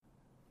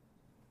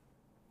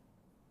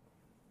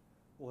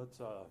let's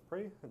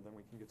pray, and then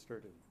we can get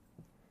started.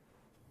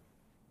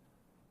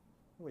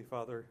 Holy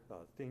Father,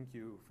 thank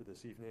you for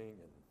this evening,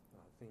 and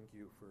thank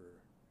you for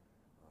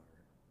our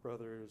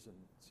brothers and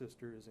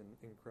sisters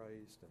in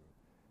Christ, and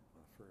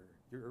for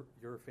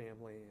your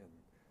family, and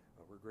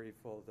we're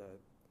grateful that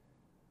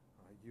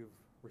you've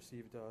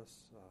received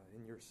us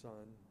in your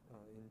Son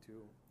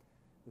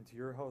into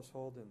your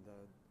household, and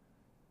that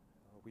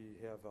we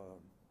have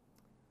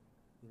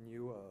in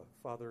you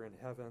a Father in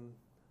heaven,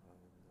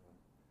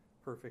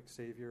 perfect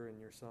Savior in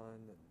your Son,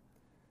 and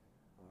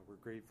we're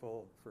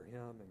grateful for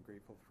him and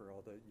grateful for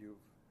all that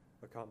you've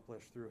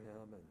accomplished through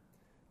him, and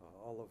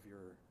all of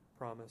your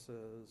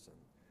promises, and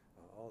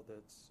all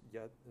that's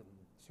yet and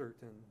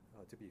certain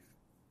to be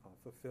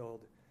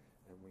fulfilled.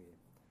 And we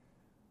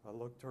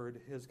look toward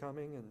his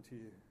coming and to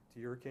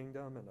your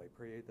kingdom, and I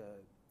pray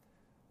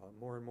that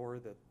more and more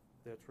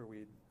that's where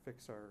we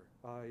fix our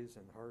eyes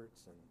and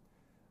hearts and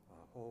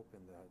hope,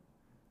 and that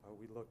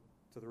we look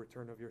to the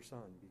return of your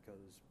Son,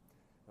 because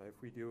if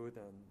we do,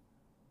 then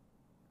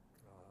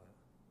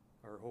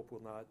our hope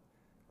will not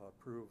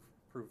prove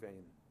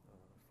vain,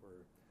 for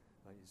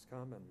he's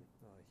come, and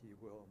he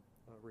will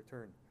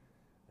return.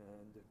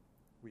 And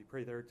we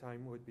pray that our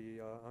time would be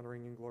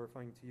honoring and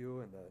glorifying to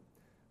you, and that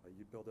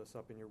you'd build us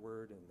up in your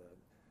word, and that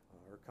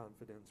our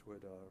confidence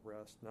would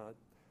rest not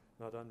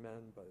on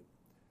men, but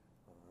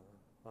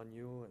on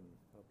you and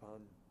upon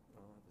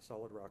the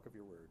solid rock of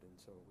your word. And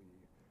so we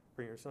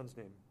pray in your Son's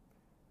name.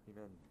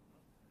 Amen.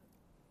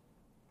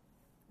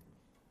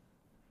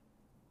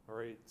 All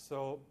right,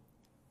 so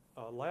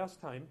last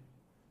time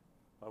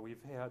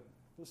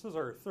this is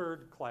our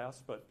third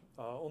class, but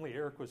only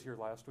Eric was here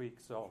last week,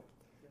 so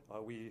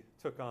we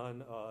took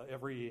on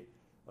every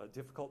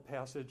difficult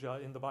passage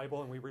in the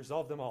Bible, and we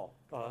resolved them all.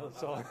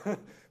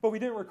 But we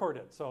didn't record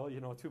it, so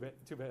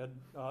too bad.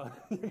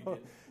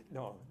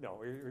 No,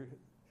 we're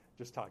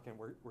just talking.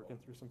 We're working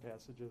through some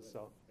passages,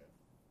 so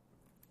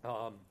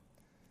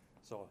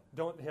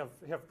don't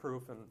have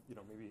proof, and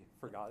maybe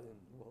forgot, and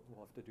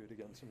we'll have to do it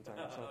again sometime.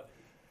 So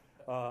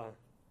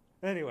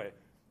anyway,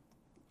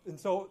 and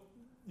so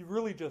you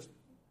really just,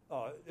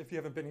 if you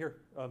haven't been here,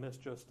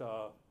 missed just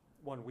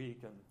 1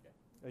 week, and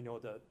I know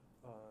that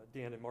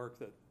Dan and Mark,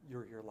 that you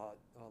were here a lot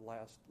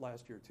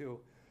last year too,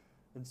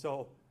 and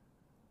so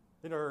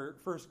in our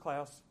first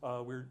class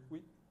we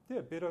did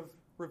a bit of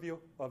review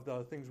of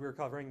the things we were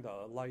covering,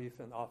 the life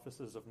and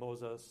offices of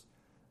Moses,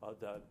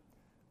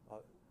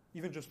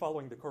 even just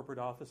following the corporate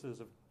offices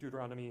of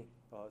Deuteronomy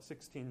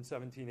 16,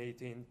 17,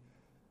 18.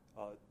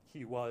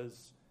 He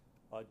was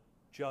a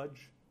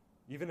judge,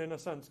 even in a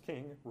sense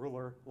king,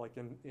 ruler, like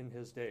in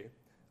his day.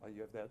 You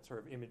have that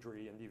sort of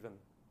imagery, and even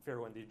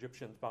Pharaoh and the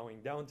Egyptians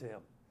bowing down to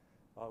him,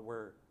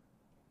 where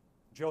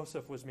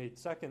Joseph was made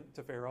second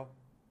to Pharaoh,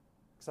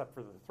 except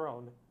for the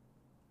throne.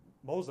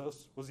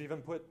 Moses was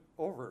even put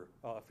over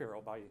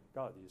Pharaoh by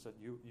God. He said,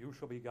 you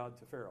shall be God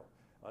to Pharaoh,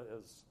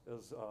 as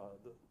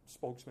the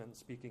spokesman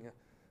speaking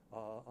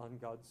on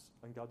God's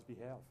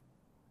behalf,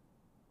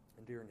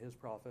 and during his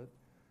prophet.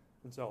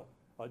 And so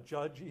a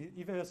judge,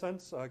 even in a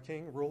sense, a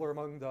king, ruler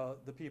among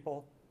the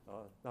people,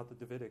 not the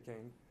Davidic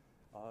king,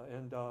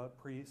 and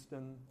priest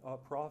and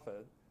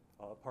prophet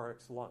par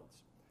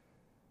excellence.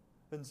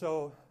 And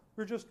so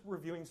we're just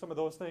reviewing some of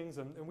those things,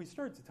 and we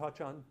started to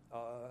touch on,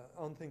 I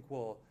don't think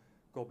we'll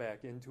go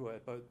back into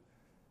it, but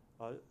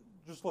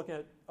just looking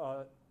at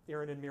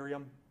Aaron and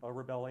Miriam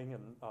rebelling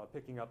and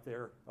picking up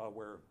there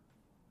where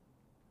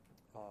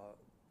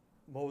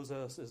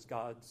Moses is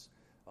God's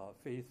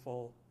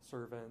faithful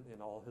servant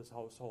in all his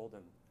household,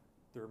 and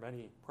there are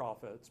many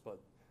prophets,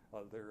 but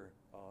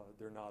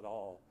they're not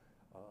all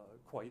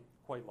quite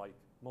like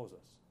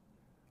Moses.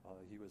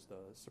 He was the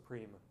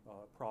supreme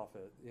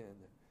prophet in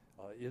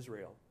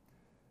Israel.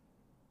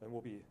 And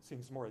we'll be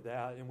seeing some more of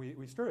that. And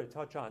we started to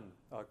touch on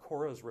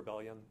Korah's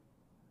rebellion.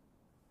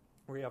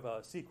 We have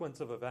a sequence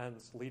of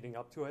events leading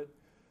up to it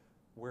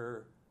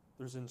where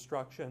there's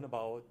instruction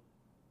about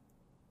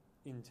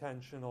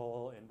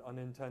intentional and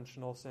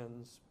unintentional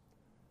sins.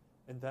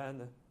 And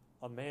then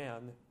a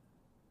man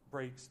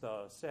breaks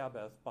the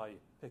Sabbath by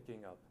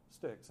picking up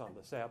sticks on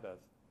the Sabbath,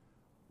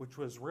 which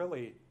was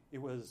really,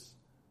 it was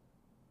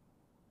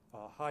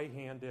a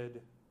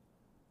high-handed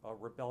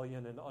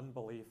rebellion and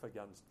unbelief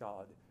against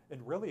God.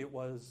 And really it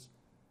was,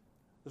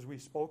 as we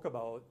spoke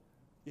about,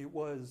 it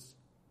was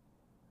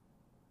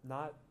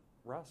not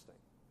resting.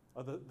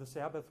 The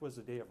Sabbath was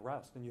a day of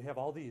rest, and you have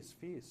all these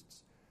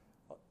feasts.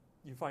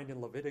 You find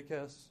in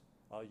Leviticus,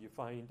 you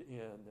find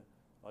in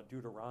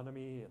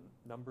Deuteronomy and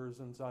Numbers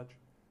and such,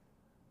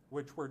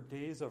 which were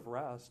days of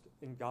rest,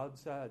 and God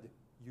said,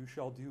 you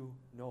shall do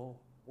no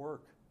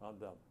work on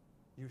them.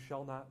 You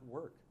shall not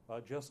work.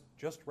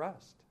 Just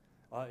rest.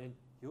 And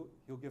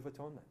he'll give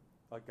atonement.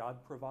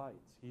 God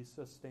provides. He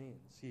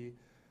sustains. He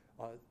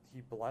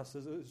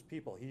blesses his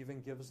people. He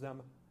even gives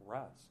them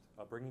rest,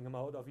 bringing them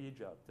out of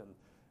Egypt, and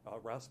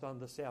rest on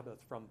the Sabbath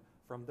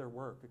from their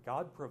work.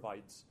 God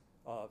provides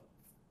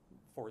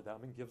for them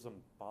and gives them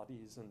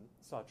bodies and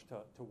such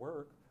to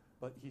work,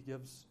 but he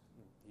gives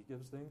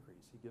the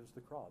increase. He gives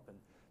the crop. And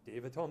Day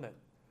of Atonement,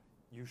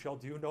 you shall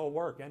do no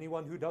work.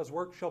 Anyone who does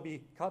work shall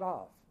be cut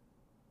off.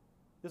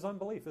 His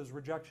unbelief, his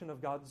rejection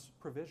of God's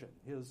provision,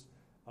 his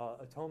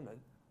atonement,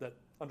 that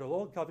under the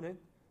old covenant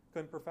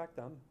couldn't perfect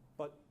them,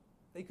 but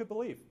they could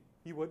believe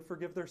he would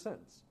forgive their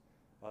sins.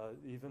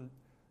 Even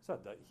said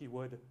that he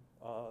would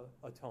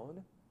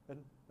atone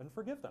and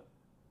forgive them,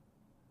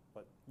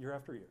 but year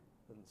after year.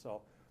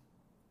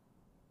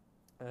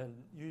 And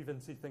you even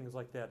see things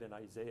like that in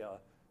Isaiah,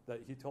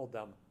 that he told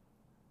them,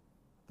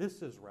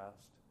 this is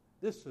rest,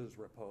 this is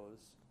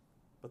repose,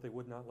 but they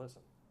would not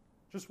listen.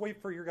 Just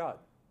wait for your God.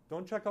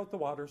 Don't check out the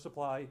water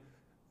supply.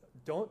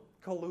 Don't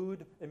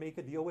collude and make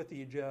a deal with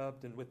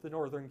Egypt and with the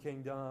northern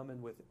kingdom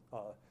and with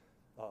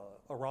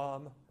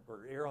Aram,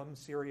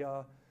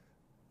 Syria,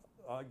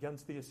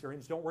 against the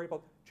Assyrians. Don't worry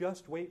about it.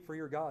 Just wait for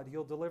your God.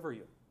 He'll deliver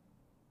you.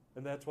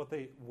 And that's what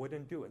they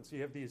wouldn't do. And so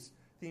you have these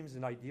themes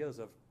and ideas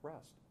of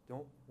rest.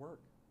 Don't work.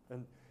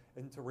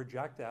 And to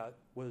reject that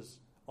was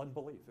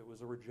unbelief. It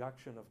was a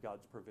rejection of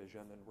God's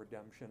provision and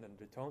redemption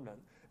and atonement.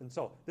 And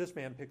so this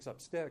man picks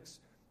up sticks,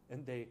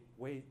 and they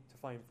wait to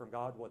find from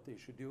God what they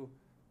should do.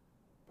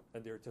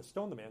 And they're to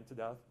stone the man to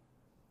death.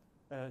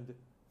 And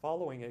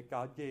following it,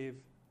 God gave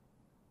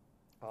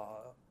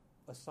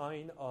a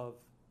sign of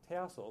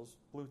tassels,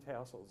 blue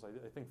tassels,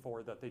 I think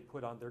 4, that they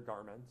put on their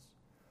garments.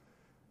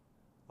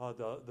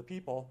 The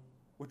people,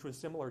 which was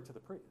similar to the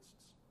priests.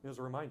 It was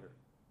a reminder.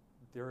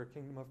 They're a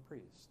kingdom of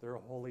priests. They're a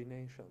holy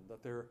nation,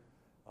 that they're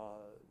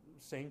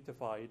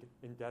sanctified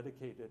and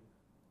dedicated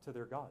to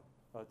their God,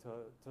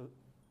 to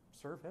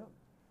serve him.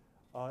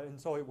 And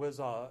so it was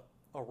a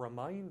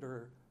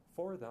reminder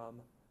for them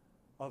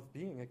of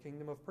being a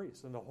kingdom of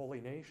priests and a holy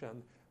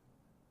nation.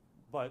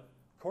 But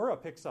Korah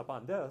picks up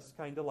on this,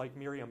 kind of like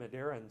Miriam and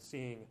Aaron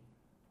seeing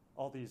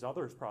all these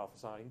others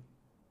prophesying.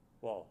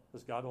 Well,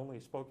 has God only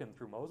spoken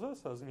through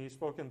Moses? Hasn't he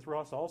spoken through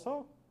us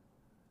also?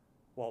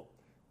 Well,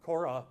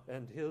 Korah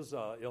and his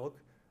ilk,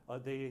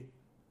 they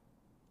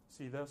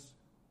see this.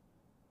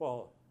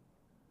 Well,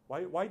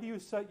 why do you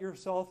set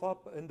yourself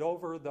up and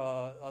over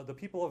the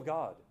people of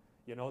God?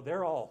 You know,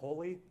 they're all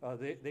holy.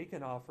 They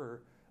can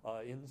offer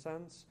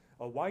incense.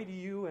 Why do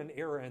you and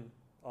Aaron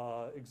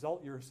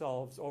exalt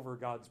yourselves over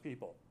God's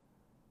people?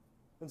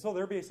 And so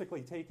they're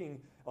basically taking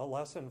a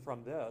lesson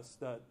from this,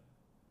 that,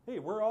 hey,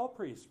 we're all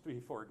priests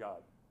before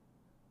God.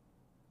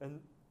 And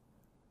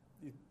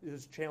it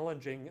is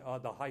challenging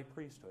the high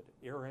priesthood,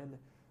 Aaron,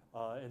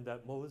 and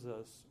that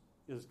Moses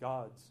is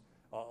God's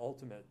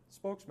ultimate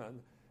spokesman.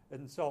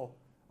 And so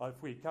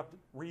if we kept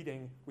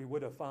reading, we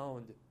would have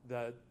found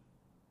that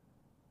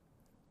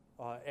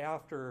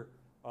after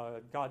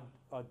God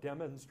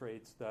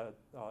demonstrates that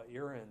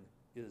Aaron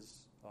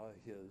is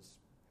his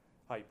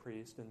high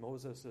priest and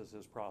Moses is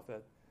his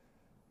prophet,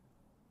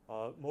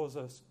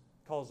 Moses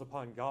calls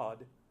upon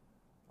God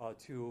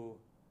to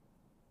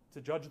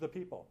judge the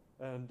people.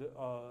 And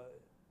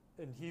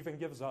he even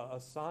gives a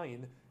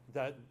sign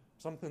that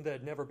something that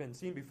had never been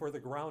seen before, the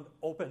ground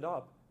opened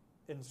up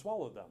and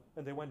swallowed them.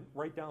 And they went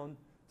right down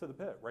to the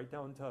pit, right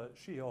down to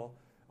Sheol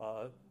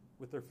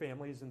with their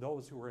families and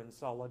those who were in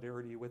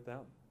solidarity with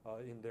them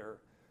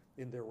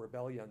in their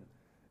rebellion.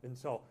 And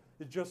so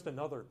it's just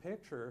another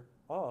picture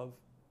of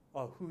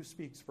who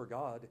speaks for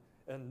God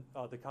and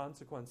the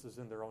consequences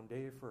in their own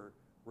day for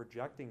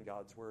rejecting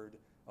God's word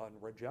and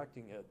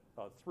rejecting it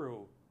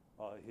through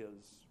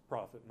his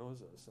prophet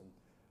Moses, and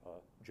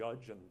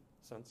judge and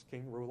since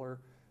king, ruler,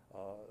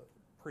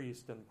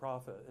 priest, and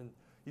prophet. And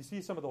you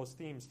see some of those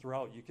themes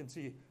throughout. You can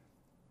see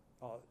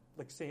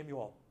like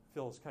Samuel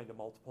fills kind of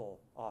multiple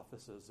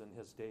offices in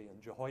his day.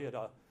 And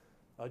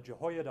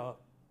Jehoiada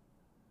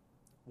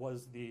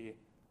was the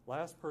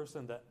last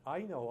person that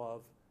I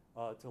know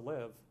of to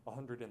live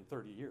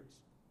 130 years.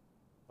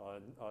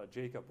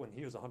 Jacob, when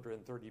he was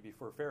 130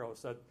 before Pharaoh,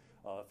 said,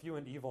 few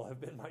and evil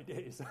have been my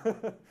days.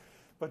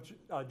 But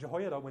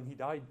Jehoiada, when he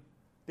died,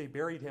 they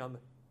buried him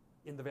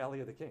in the Valley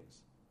of the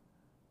Kings.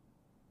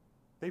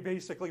 They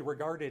basically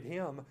regarded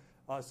him,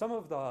 some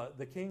of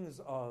the kings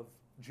of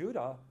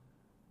Judah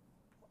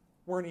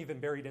weren't even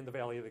buried in the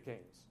Valley of the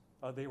Kings.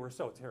 They were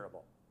so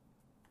terrible.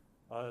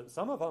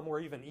 Some of them were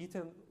even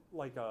eaten,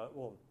 like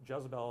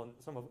Jezebel, and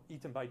some of them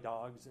eaten by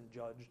dogs and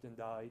judged and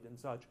died and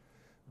such.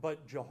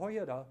 But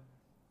Jehoiada,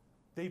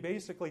 they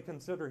basically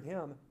considered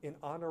him an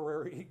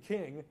honorary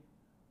king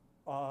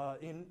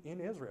in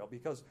Israel,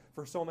 because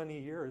for so many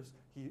years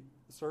he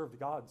served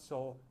God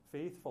so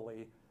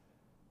faithfully.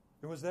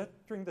 And was that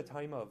during the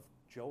time of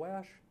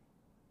Joash?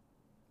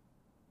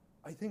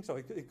 I think so.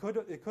 It could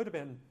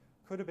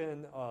have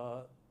been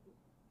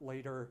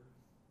later.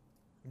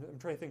 I'm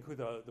trying to think who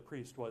the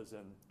priest was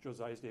in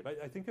Josiah's day, but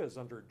I think it was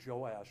under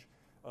Joash,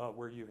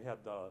 where you had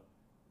the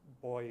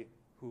boy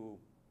who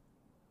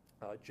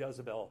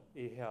Jezebel,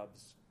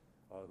 Ahab's,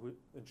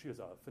 and she was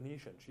a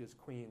Phoenician. She is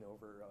queen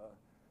over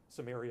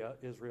Samaria,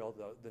 Israel,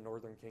 the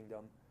northern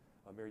kingdom,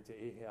 married to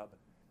Ahab,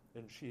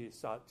 and she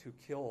sought to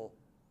kill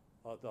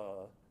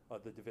the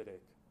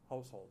Davidic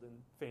household and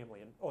family,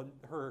 and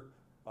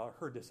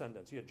her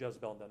descendants. You had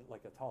Jezebel and then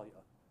like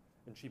Atalia,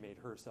 and she made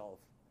herself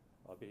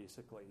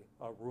basically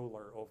a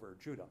ruler over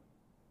Judah.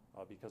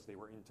 because they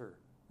were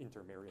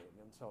intermarrying.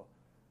 And so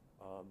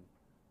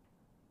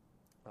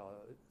I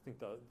think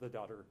the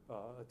daughter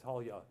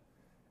Athaliah,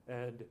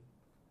 and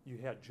you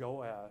had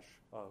Joash,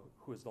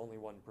 who is the only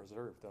one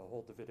preserved, the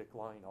whole Davidic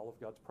line, all of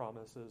God's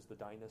promises, the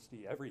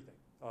dynasty, everything,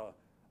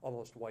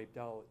 almost wiped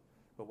out.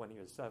 But when he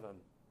was 7,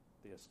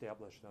 they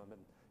established them,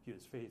 and he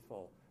was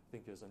faithful, I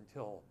think, is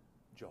until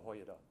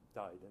Jehoiada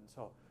died. And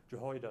so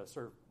Jehoiada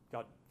served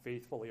God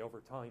faithfully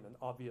over time, and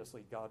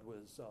obviously God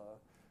was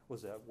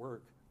at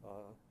work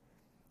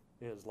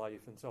in his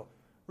life. And so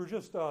we're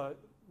just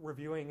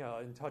reviewing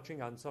and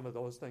touching on some of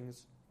those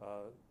things.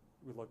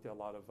 We looked at a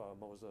lot of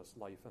Moses'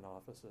 life and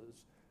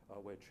offices,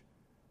 which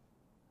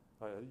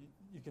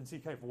you can see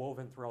kind of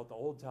woven throughout the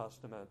Old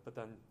Testament, but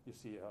then you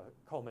see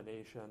a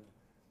culmination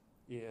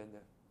in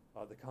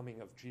the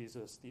coming of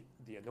Jesus,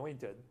 the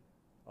anointed,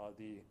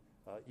 the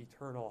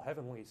eternal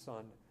heavenly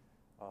Son,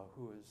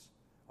 who is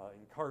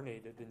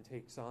incarnated and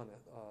takes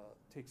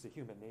the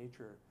human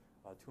nature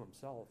to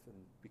himself and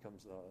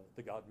becomes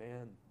the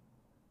God-man.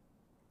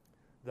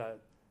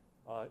 That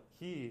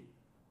he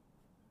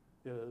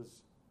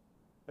is,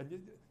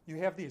 and you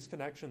have these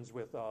connections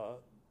with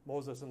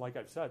Moses, and like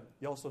I've said,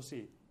 you also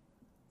see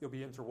you'll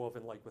be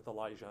interwoven like with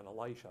Elijah and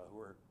Elisha, who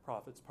are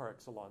prophets par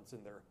excellence in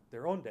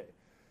their own day.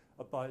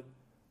 But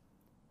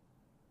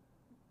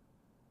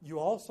you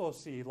also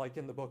see, like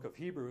in the book of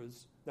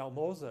Hebrews, now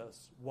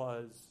Moses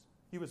was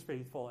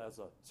faithful as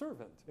a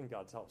servant in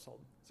God's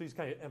household. So he's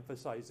kind of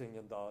emphasizing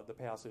in the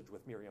passage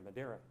with Miriam and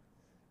Aaron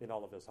in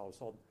all of his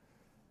household.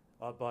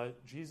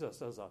 But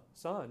Jesus as a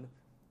son,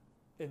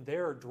 and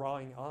they're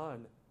drawing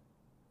on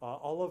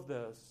all of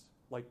this,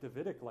 like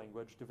Davidic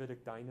language,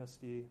 Davidic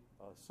dynasty,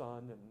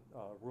 son and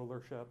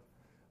rulership,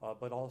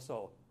 but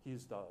also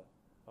he's the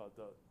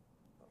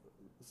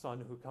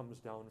son who comes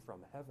down from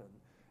heaven.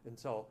 And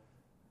so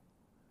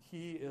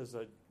he is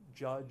a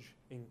judge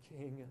and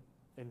king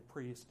and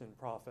priest and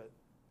prophet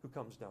who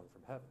comes down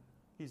from heaven.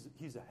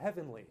 He's a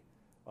heavenly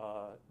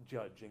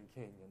judge and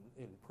king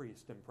and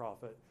priest and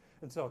prophet.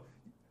 And so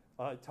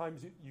at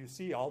times you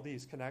see all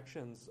these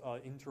connections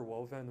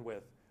interwoven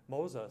with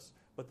Moses,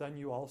 but then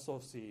you also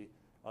see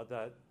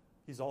that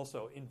he's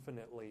also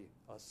infinitely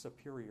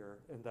superior,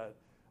 in that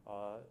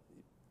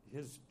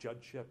his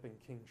judgeship and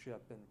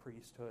kingship and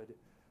priesthood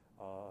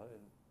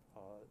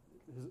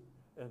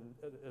and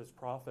as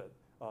prophet,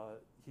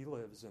 he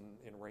lives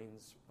and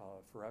reigns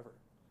forever.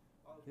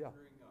 I was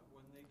wondering,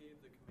 when they gave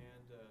the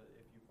command,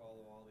 if you follow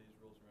all these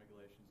rules and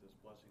regulations, this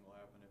blessing will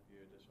happen. If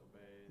you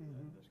disobey,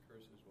 then this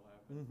curses will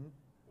happen.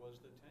 Was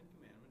the Ten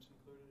Commandments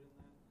included in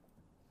that?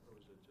 Or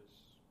was it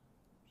just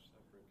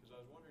separate? Because I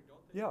was wondering,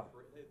 don't they? Yeah.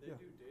 They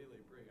do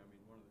daily break. I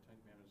mean, one of the Ten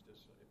Commandments, if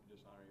you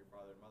dishonor your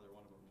father and mother,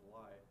 one of them is a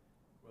lie.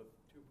 With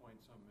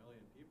 2-point-some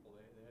million people,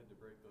 they had to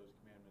break those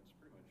commandments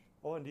pretty much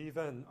and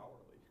even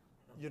hourly.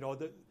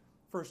 The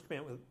first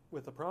commandment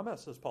with the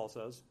promise, as Paul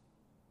says,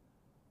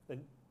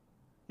 and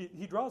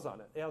he draws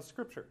on it as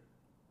Scripture.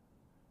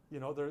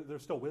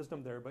 There's still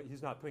wisdom there, but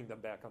he's not putting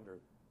them back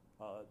under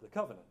the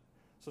covenant.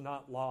 So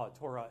not law,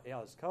 Torah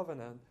as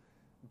covenant,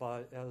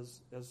 but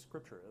as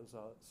Scripture, as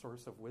a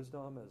source of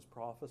wisdom, as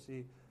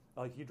prophecy.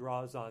 He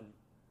draws on,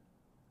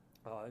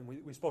 and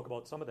we spoke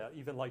about some of that,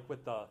 even like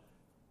with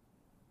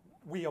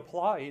we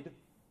applied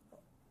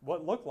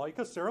what looked like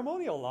a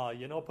ceremonial law,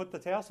 put the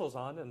tassels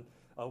on, and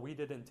we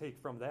didn't take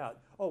from that,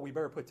 we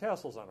better put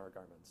tassels on our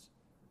garments.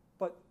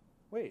 But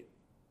wait,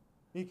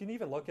 you can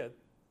even look at,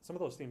 some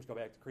of those themes go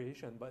back to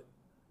creation, but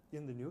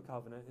in the New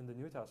Covenant, in the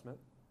New Testament,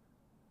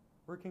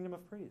 we're a kingdom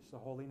of priests, a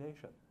holy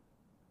nation.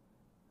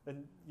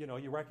 And,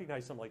 you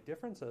recognize some like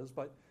differences,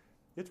 but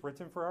it's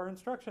written for our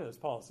instruction, as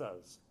Paul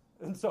says.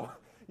 And so,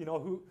 you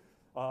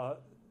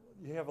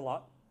have a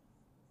lot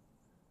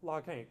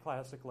of kind of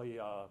classically,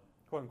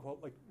 quote unquote,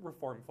 like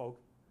Reformed folk,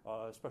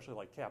 especially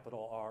like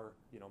capital R,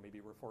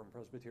 maybe Reformed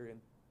Presbyterian,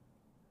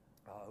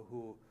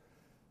 who,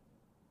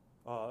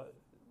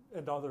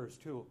 and others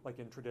too, like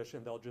in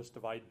tradition, they'll just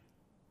divide,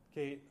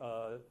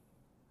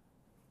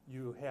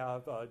 you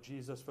have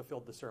Jesus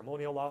fulfilled the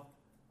ceremonial law.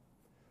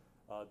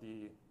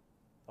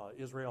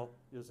 Israel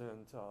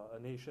isn't a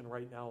nation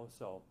right now,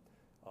 so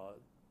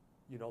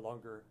you no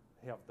longer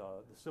have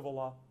the civil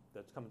law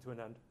that's coming to an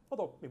end,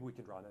 although maybe we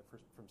can draw on it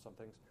from some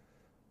things.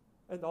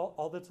 And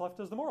all that's left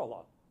is the moral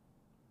law.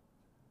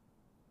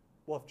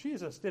 Well, if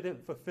Jesus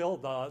didn't fulfill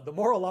the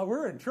moral law,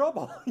 we're in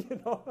trouble.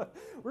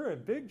 We're in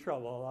big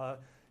trouble.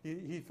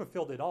 He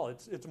fulfilled it all.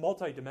 It's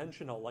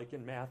multidimensional, like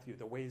in Matthew,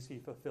 the ways he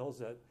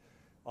fulfills it.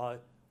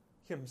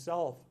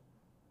 Himself,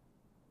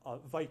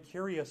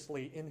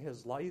 vicariously in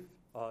his life,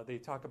 they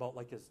talk about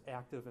like his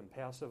active and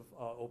passive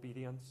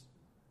obedience,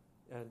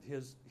 and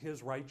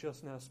his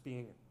righteousness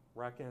being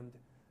reckoned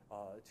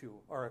to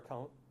our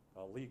account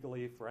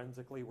legally,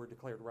 forensically. We're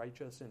declared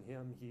righteous in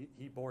him.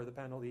 He bore the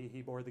penalty.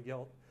 He bore the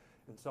guilt.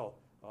 And so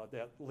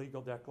that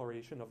legal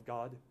declaration of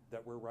God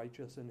that we're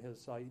righteous in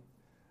his sight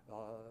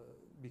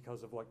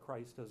because of what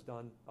Christ has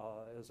done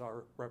as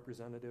our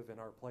representative in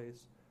our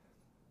place.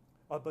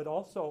 But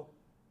also,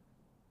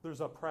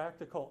 there's a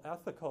practical,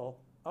 ethical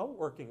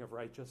outworking of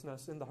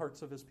righteousness in the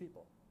hearts of his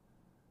people.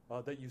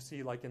 That you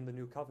see like in the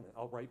New Covenant.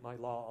 I'll write my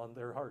law on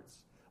their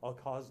hearts. I'll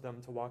cause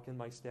them to walk in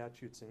my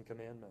statutes and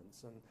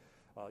commandments. And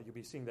you'll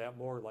be seeing that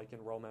more like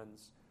in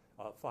Romans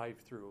 5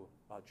 through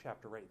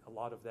chapter 8. A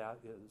lot of that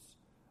is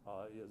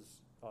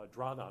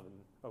drawn on.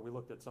 And we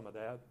looked at some of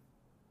that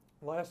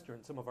last year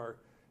in some of our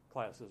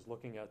classes,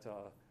 looking at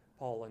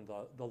Paul and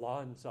the law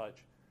and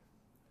such.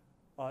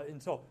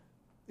 And so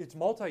it's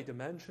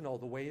multidimensional,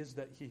 the ways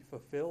that he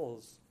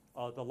fulfills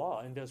the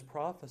law. And as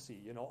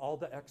prophecy, all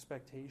the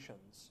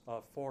expectations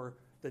for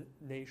the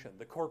nation,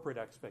 the corporate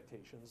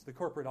expectations, the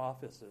corporate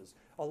offices,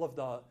 all of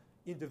the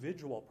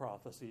individual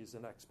prophecies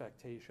and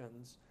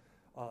expectations,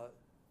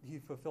 he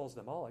fulfills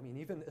them all. I mean,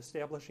 even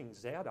establishing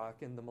Zadok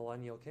in the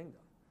millennial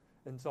kingdom.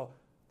 And so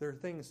there are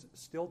things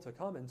still to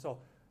come. And so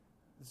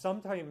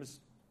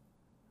sometimes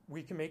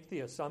we can make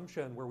the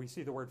assumption where we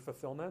see the word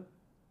fulfillment.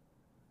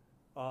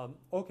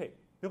 Okay,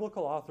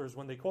 biblical authors,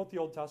 when they quote the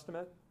Old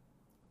Testament,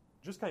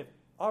 just kind of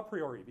a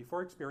priori,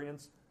 before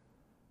experience,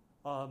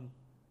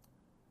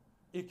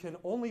 it can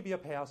only be a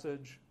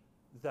passage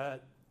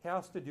that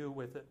has to do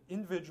with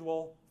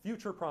individual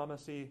future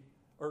prophecy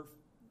or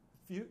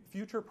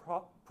future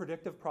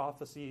predictive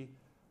prophecy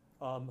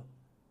of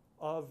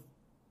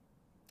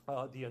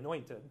the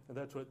anointed, and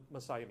that's what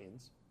Messiah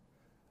means.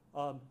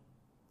 And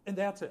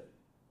that's it.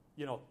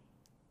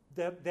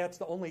 That's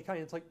the only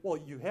kind. It's like, well,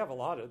 you have a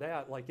lot of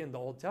that, like in the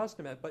Old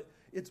Testament, but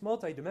it's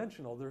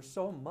multidimensional. There's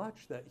so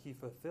much that he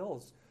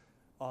fulfills.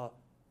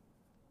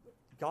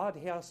 God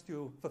has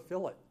to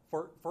fulfill it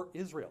for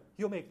Israel.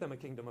 He'll make them a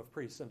kingdom of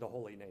priests and a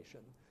holy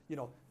nation.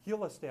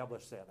 He'll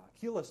establish Zadok.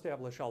 He'll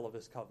establish all of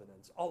his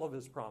covenants, all of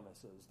his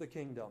promises, the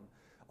kingdom,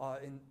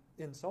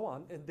 and so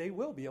on. And they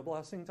will be a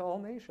blessing to all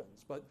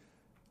nations, but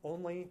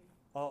only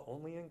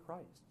in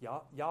Christ.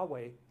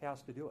 Yahweh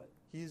has to do it.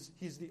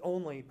 He's the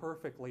only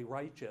perfectly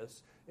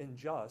righteous and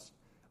just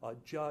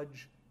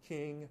judge,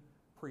 king,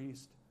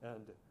 priest,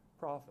 and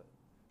prophet.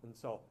 And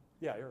so,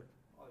 yeah, Eric.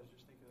 I was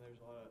just thinking there's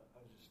a lot of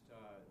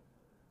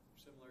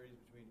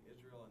similarities between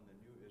Israel and the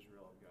new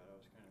Israel of God. I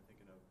was kind of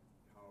thinking of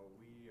how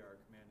we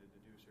are commanded to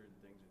do certain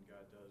things, and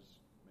God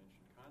does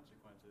mention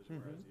consequences,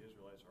 whereas the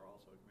Israelites are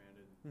also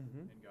commanded,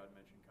 and God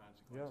mentioned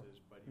consequences,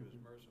 but he was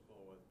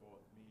merciful with both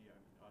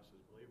us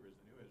as believers,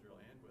 the new Israel,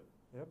 and with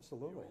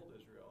Absolutely. the old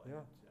Israel.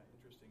 Yeah. And it's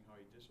interesting how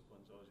he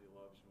disciplines those he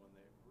loves, and when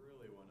they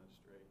really went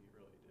astray, he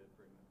really did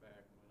bring them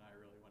back. And when I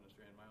really went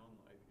astray in my own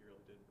life, he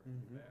really did bring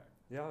me back.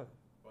 Yeah.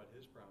 But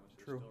his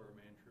promises True. still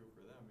remain true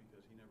for them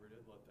because he never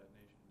did let that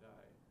nation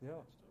die.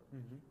 Yeah. It still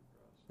remains true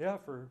for us. Yeah,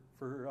 for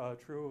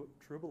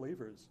true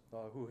believers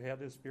who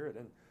had his Spirit.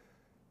 And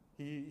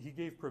he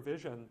gave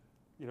provision,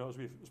 as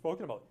we've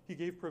spoken about, he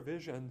gave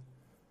provision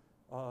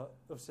of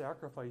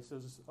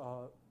sacrifices.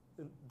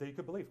 And they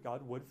could believe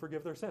God would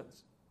forgive their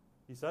sins.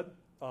 He said,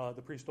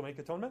 the priest will make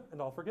atonement and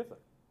I'll forgive them.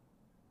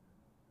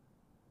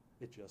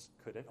 It just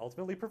couldn't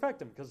ultimately perfect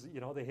them because,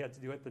 they had to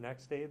do it the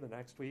next day, the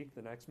next week,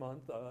 the next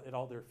month, at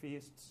all their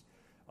feasts.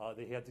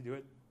 They had to do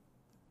it,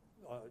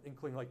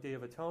 including like Day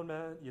of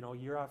Atonement,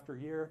 year after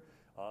year.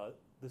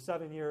 The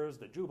 7 years,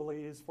 the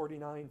Jubilees,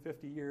 49,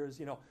 50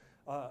 years,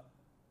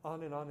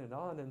 on and on and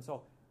on. And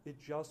so it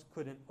just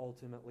couldn't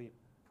ultimately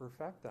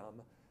perfect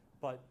them.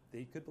 But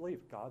they could believe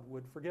God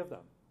would forgive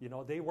them.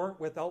 They weren't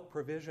without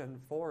provision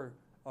for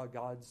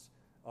God's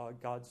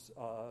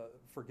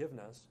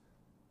forgiveness.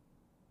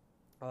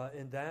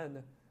 And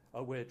then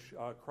which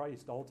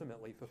Christ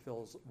ultimately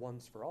fulfills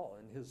once for all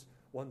in his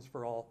once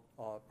for all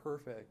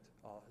perfect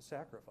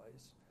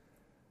sacrifice.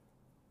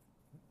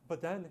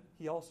 But then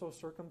he also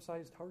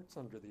circumcised hearts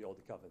under the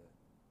old covenant.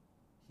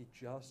 He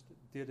just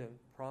didn't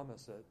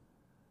promise it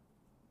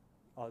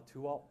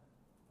to all,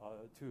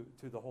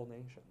 to the whole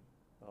nation.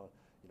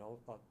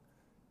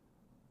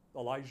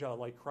 Elijah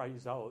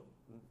cries out,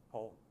 and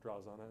Paul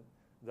draws on it,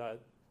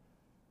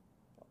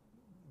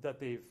 that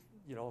they've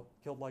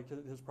killed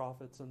his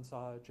prophets and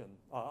such, and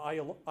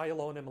I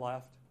alone am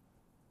left.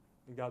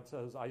 And God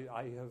says,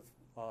 I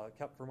have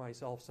kept for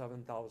myself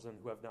 7,000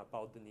 who have not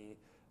bowed the knee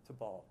to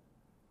Baal,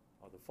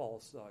 the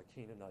false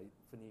Canaanite,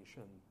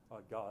 Phoenician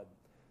god.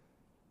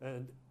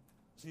 And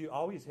so you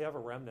always have a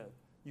remnant.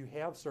 You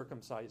have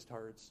circumcised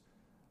hearts.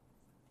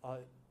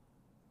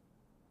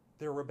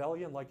 Their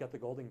rebellion, like at the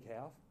golden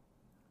calf,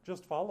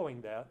 just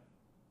following that,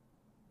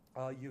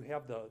 you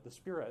have the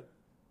Spirit.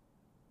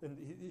 And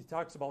he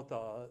talks about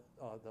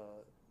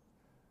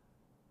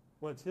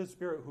when it's his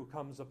Spirit who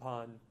comes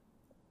upon,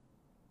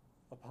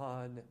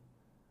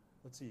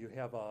 let's see, you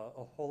have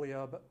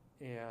Aholiab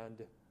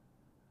and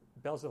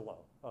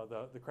Bezalel,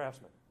 the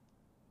craftsmen,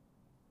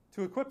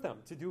 to equip them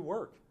to do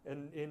work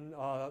in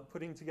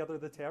putting together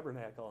the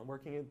tabernacle and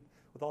working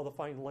with all the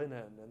fine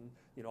linen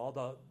and all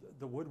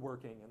the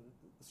woodworking and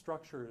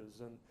structures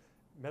and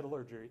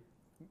metallurgy,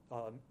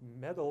 all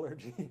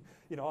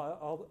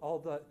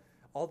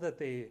that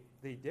they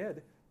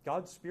did.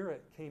 God's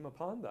Spirit came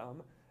upon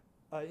them,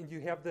 and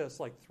you have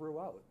this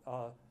throughout.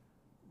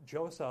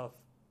 Joseph,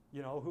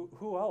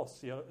 who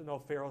else?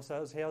 Pharaoh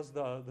says has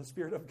the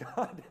Spirit of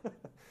God,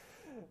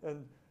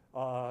 and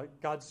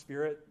God's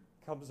Spirit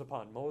comes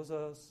upon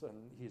Moses,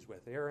 and he's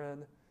with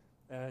Aaron,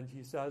 and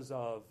he says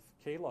of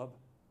Caleb,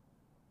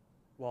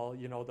 well,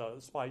 the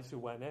spies who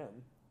went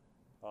in,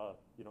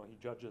 he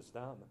judges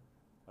them,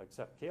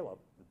 except Caleb.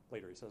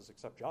 Later he says,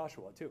 except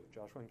Joshua, too.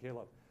 Joshua and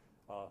Caleb,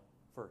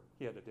 for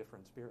he had a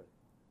different spirit.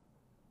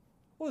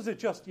 Was it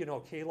just,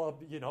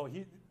 Caleb,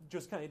 he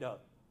just kind of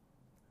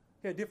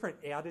had a different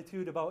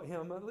attitude about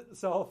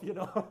himself,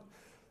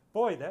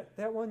 Boy,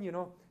 that one,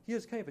 he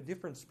has kind of a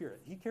different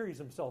spirit. He carries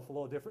himself a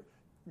little different.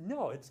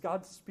 No, it's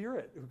God's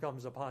Spirit who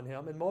comes upon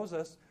him. And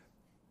Moses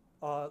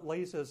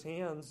lays his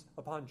hands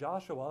upon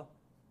Joshua,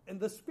 and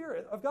the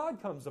Spirit of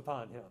God comes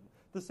upon him.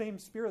 The same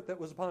Spirit that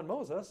was upon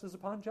Moses is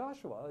upon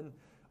Joshua. And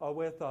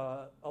with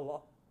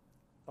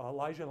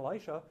Elijah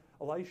and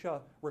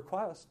Elisha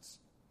requests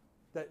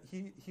that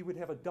he would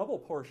have a double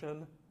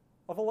portion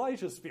of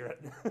Elijah's spirit.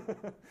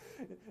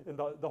 And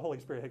the Holy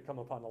Spirit had come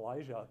upon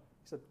Elijah.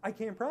 He said, I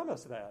can't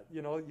promise that.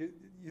 You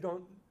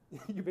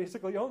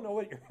basically don't know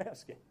what you're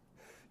asking.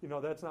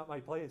 That's not my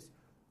place.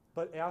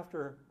 But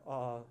after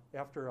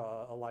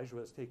Elijah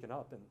was taken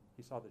up and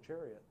he saw the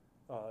chariot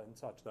and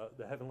such,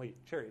 the heavenly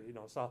chariot,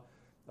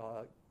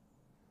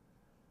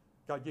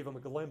 God gave him a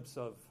glimpse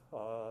of,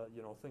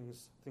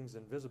 things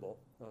invisible,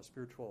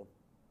 spiritual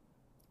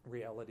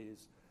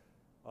realities,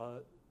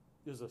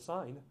 is a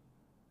sign.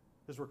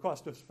 His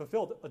request was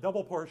fulfilled. A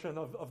double portion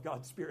of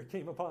God's Spirit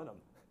came upon him.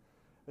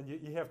 And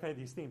you have kind of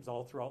these themes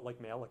all throughout, like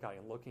Malachi,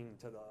 and looking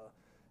to the,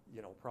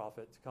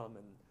 prophet to come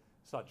and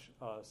such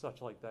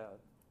like that.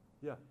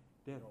 Yeah,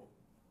 Dan.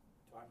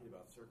 Talking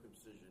about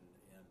circumcision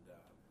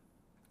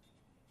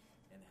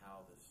and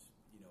how this,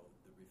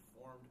 the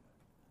Reformed.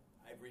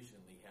 I've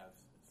recently have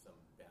some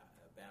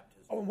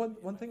baptism. Oh, and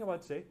one thing I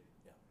want to say.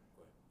 Yeah,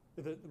 go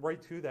ahead.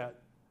 Right to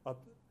that, got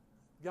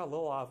a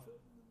little off.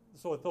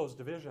 So with those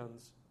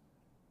divisions,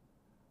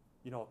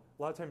 a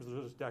lot of times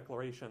there's this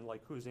declaration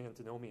like who's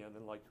antinomian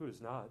and like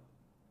who's not.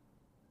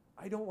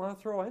 I don't want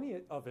to throw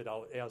any of it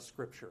out as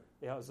scripture,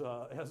 as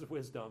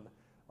wisdom,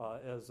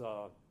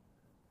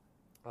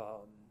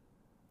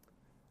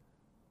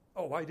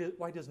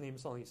 why does name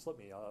suddenly slip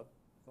me?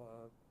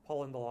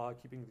 Paul in the Law,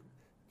 Keeping the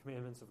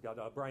Commandments of God.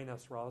 Brian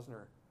S.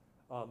 Rosner.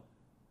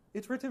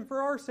 It's written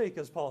for our sake,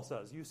 as Paul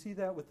says. You see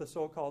that with the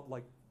so-called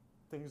like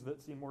things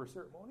that seem more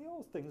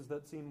ceremonial, things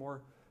that seem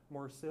more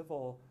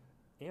civil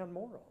and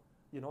moral.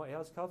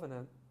 As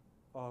covenant,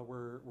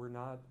 we're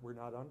not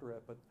under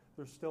it, but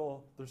there's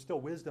still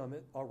wisdom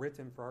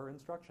written for our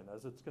instruction,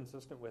 as it's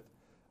consistent with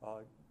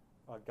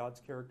God's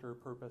character,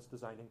 purpose,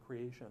 design, and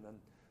creation,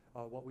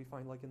 and what we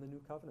find like in the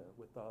New Covenant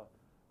with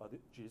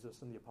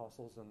Jesus and the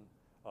apostles and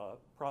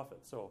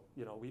prophets. So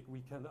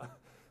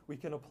we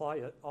can apply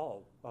it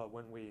all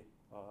when we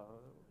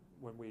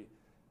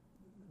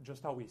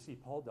just how we see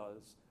Paul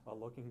does,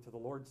 looking to the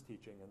Lord's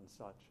teaching and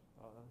such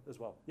as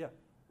well. Yeah.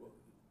 Well,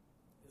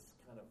 this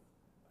kind of,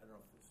 I don't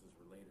know if this is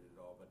related at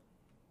all, but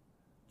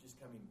just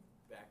coming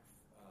back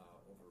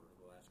over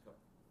the last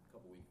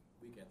couple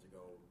weekends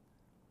ago,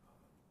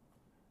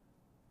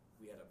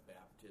 we had a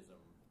baptism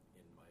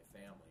in my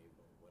family,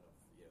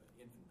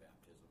 infant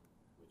baptism,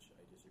 which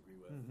I disagree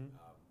with. Mm-hmm.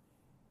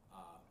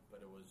 But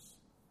it was,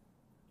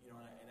 and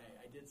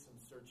I did some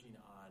searching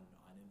on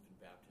infant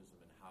baptism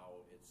and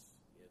how it's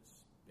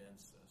been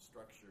a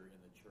structure in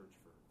the church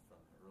from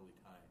early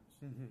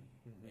times. Mm-hmm.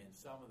 Mm-hmm. And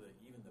some of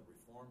even the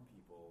Reformed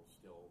people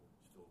still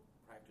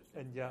practice it.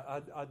 And yeah,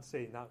 I'd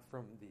say not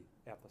from the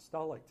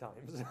apostolic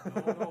times.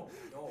 No,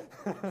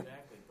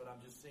 exactly. But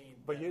I'm just saying.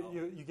 But you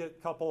get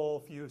a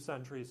few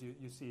centuries,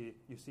 you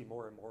see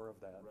more and more of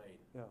that. Right.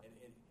 Yeah. And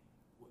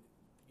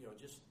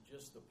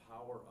just the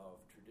power of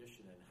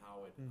tradition and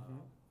how it.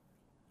 Mm-hmm.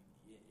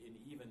 And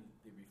even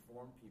the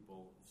Reformed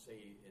people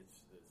say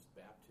this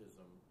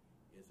baptism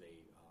is a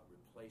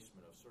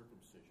replacement of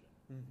circumcision,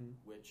 mm-hmm.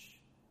 which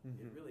mm-hmm.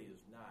 it really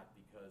is not,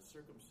 because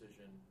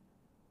circumcision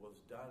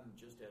was done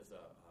just as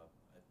a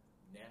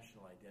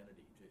national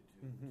identity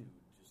mm-hmm.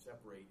 to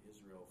separate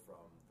Israel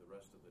from the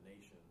rest of the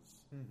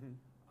nations. Mm-hmm.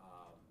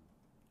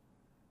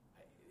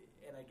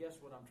 And I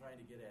guess what I'm trying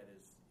to get at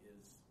is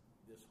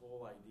this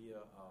whole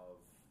idea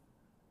of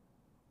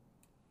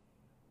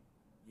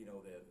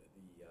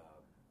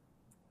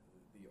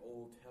the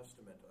Old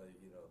Testament,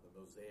 the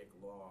Mosaic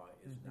Law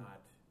is mm-hmm.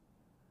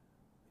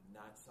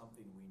 not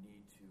something we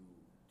need to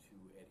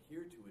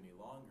adhere to any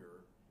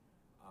longer.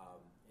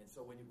 And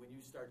so when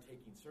you start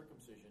taking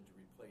circumcision to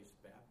replace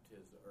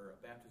baptism, or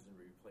baptism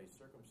to replace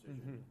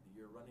circumcision, mm-hmm.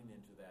 you're running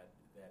into that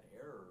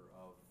error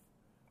of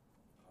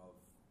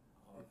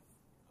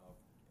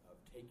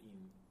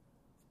taking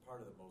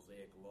part of the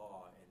Mosaic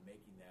Law and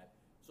making that.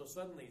 So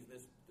suddenly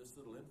this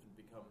little infant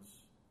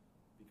becomes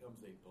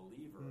a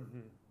believer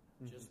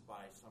mm-hmm. just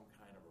by some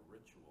kind of a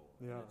ritual.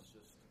 Yeah. And it's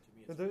just,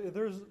 to me,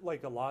 there's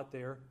like a lot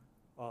there.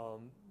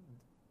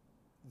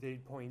 They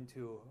point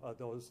to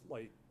those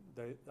like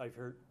that I've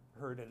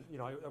heard,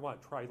 and I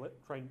want to try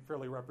and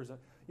fairly represent.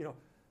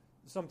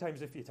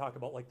 Sometimes if you talk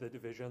about like the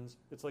divisions,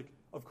 it's like,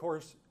 of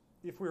course,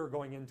 if we were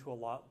going into a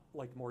lot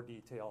like more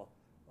detail,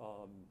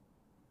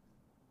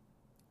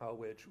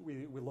 which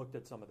we looked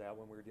at some of that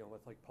when we were dealing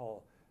with like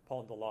Paul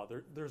and the law.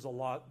 There's a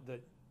lot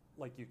that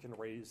like you can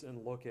raise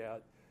and look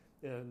at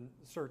in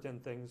certain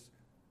things.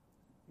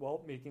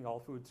 Well, making all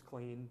foods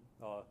clean.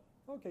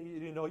 Okay,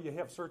 you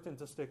have certain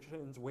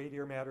distinctions,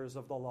 weightier matters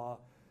of the law,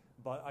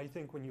 but I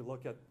think when you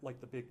look at like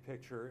the big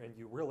picture and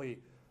you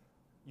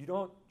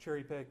don't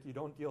cherry pick, you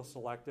don't deal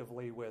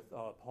selectively with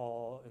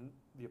Paul and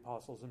the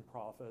apostles and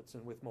prophets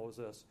and with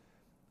Moses.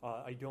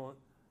 I don't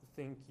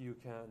think you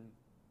can,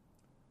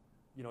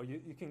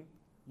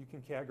 you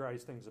can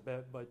categorize things a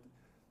bit, but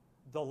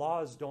the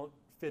laws don't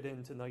fit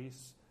into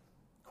nice,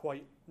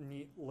 quite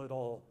neat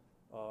little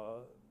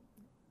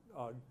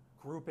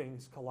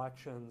groupings,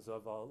 collections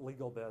of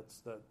legal bits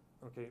that,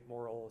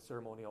 moral,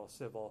 ceremonial,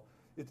 civil.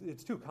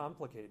 It's too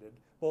complicated,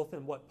 both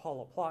in what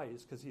Paul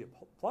applies, because he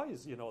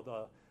applies,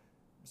 the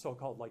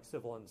so-called like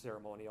civil and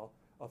ceremonial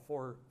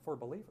for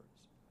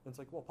believers. And it's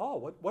like, well,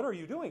 Paul, what are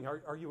you doing?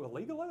 Are you a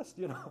legalist?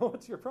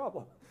 What's your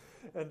problem?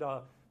 And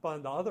but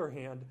on the other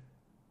hand,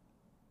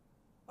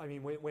 I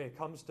mean, when it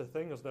comes to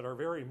things that are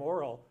very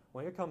moral,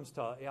 when it comes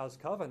to as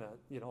covenant,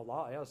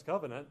 law as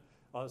covenant,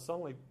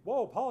 suddenly,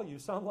 whoa, Paul, you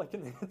sound like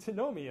an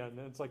antinomian.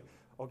 And it's like,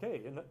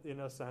 okay, in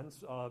a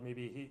sense,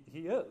 maybe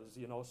he is,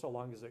 so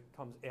long as it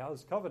comes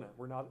as covenant.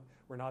 We're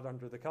not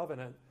under the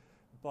covenant,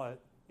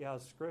 but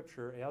as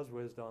scripture, as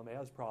wisdom,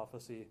 as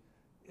prophecy,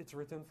 it's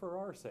written for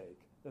our sake.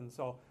 And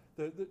so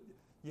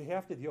you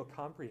have to deal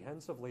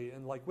comprehensively.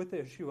 And like with the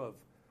issue of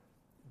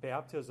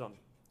baptism,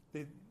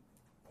 they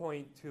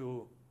point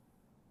to,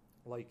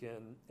 like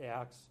in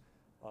Acts,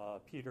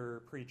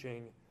 Peter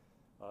preaching,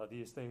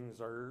 these things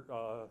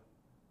are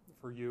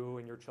for you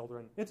and your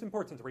children. It's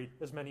important to read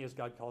as many as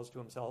God calls to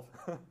himself,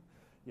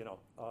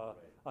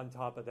 on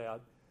top of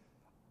that.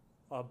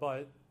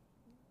 But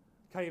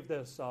kind of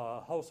this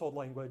household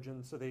language,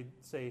 and so they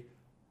say,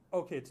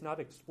 okay, it's not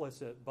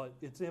explicit, but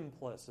it's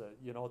implicit.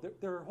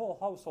 Their whole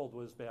household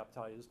was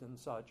baptized and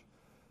such.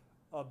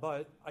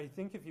 But I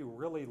think if you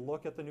really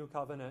look at the new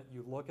covenant,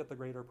 you look at the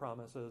greater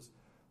promises,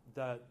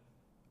 that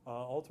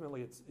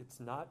ultimately it's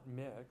not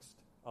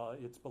mixed.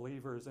 It's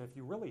believers, and if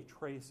you really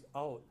trace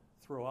out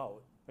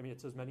throughout, I mean,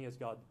 it's as many as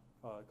God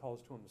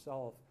calls to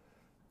himself,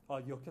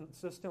 you'll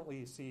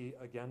consistently see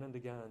again and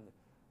again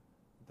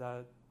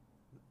that,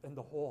 and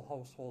the whole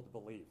household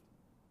believed.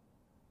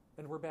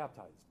 And were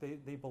baptized.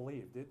 They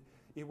believed.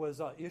 It was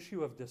an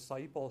issue of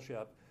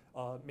discipleship.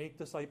 Make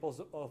disciples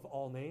of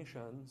all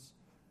nations,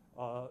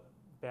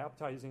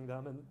 baptizing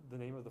them in the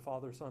name of the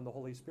Father, Son, and the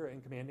Holy Spirit,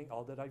 and commanding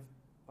all that I've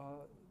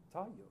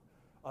taught you.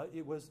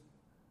 It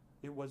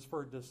was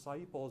for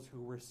disciples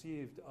who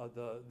received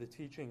the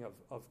teaching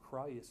of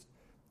Christ.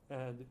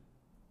 And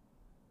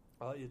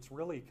it's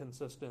really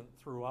consistent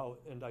throughout.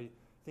 And I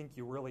think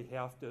you really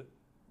have to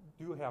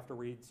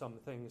read some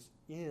things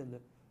in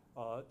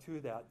to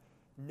that.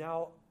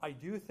 Now, I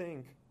do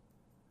think,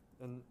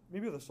 and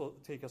maybe this will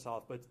take us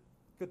off, but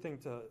good thing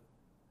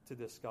to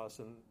discuss.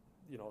 And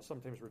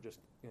sometimes we're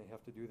just going to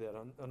have to do that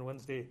on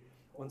Wednesday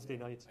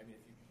nights. I mean,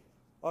 if you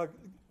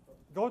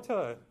Go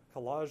to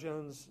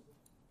Colossians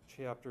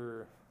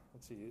chapter,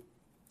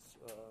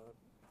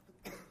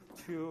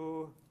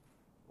 2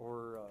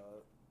 or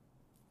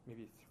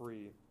maybe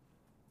 3.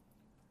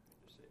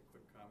 Just say a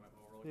quick comment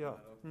while we're looking Yeah.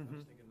 that up. I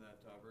was thinking that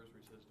verse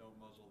where he says, "Don't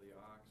muzzle the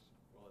ox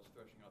while it's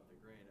threshing out the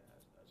grain."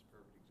 That's a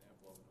perfect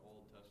example of an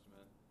Old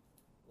Testament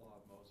law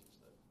of Moses.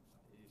 That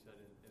he said,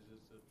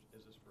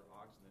 "Is this for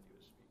oxen?" That he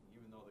was speaking,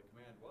 even though the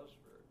command was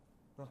for.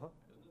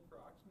 Isn't it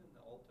for oxen in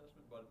the Old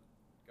Testament? But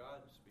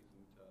God is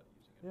speaking to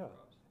using it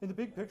for us. In the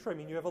big picture, I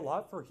mean, you have a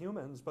lot for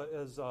humans, but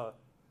as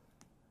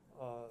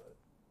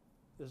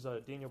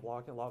Daniel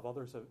Block and a lot of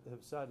others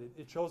have said,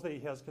 it shows that he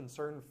has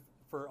concern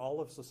for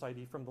all of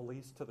society from the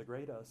least to the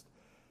greatest.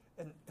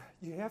 And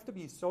you have to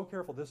be so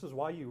careful. This is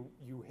why you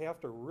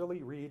have to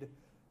really read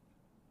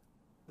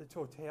the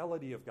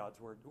totality of God's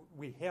Word.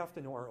 We have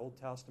to know our Old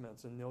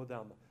Testaments and know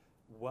them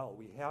well.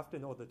 We have to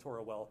know the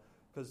Torah well,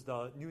 because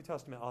the New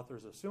Testament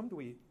authors assumed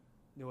we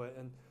knew it.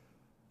 And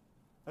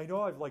I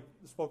know I've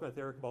spoken with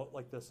Eric about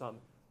this.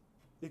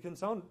 It can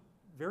sound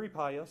very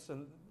pious,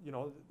 and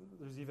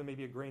there's even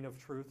maybe a grain of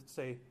truth to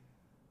say,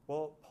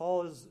 well,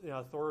 Paul is an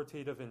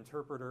authoritative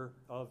interpreter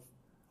of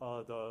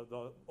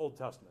the Old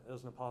Testament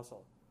as an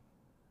apostle.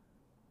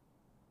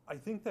 I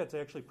think that's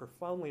actually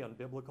profoundly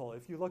unbiblical.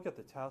 If you look at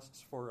the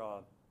tests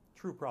for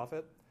true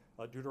prophet,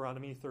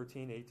 Deuteronomy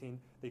 13:18,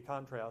 they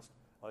contrast.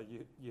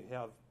 You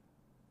have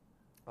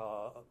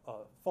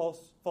a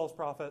false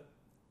prophet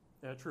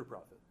and a true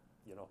prophet.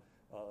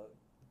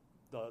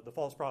 The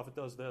false prophet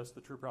does this,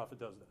 the true prophet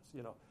does this,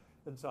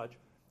 and such.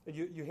 And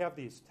you have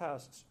these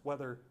tests,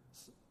 whether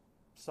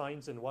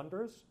signs and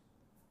wonders,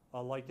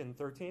 like in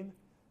 13,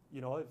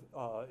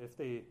 if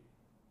they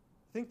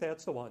think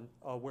that's the one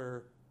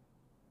where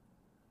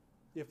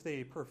if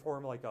they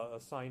perform like a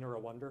sign or a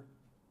wonder,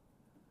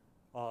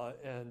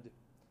 and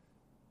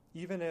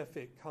even if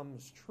it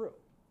comes true,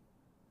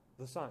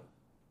 the sign,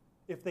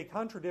 if they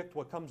contradict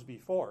what comes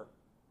before,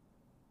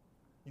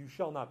 you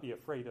shall not be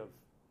afraid of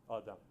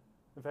them.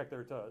 In fact,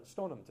 they're to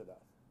stone them to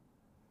death.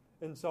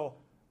 And so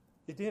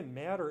it didn't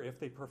matter if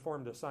they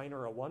performed a sign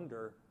or a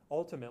wonder,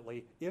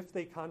 ultimately, if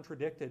they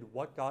contradicted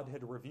what God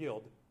had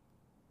revealed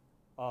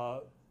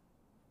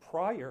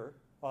prior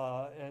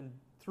and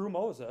through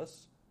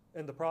Moses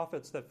and the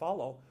prophets that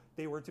follow,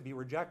 they were to be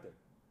rejected.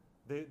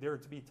 They were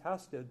to be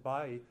tested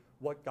by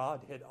what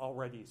God had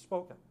already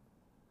spoken.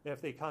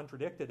 If they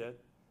contradicted it,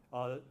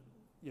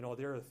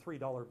 they're a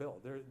 $3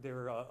 bill.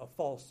 They're a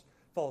false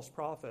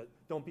prophet.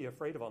 Don't be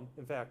afraid of them.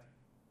 In fact,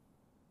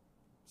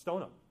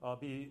 stone them.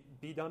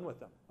 Be done with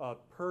them.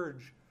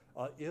 Purge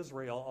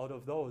Israel out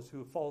of those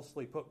who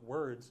falsely put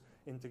words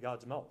into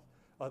God's mouth.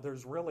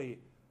 There's really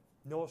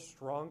no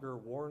stronger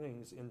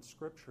warnings in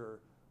Scripture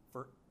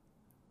for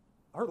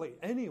hardly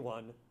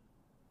anyone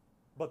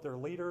but their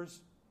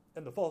leaders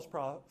and the false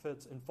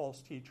prophets and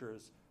false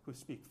teachers who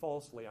speak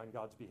falsely on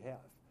God's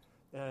behalf.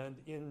 And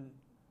in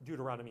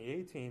Deuteronomy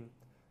 18,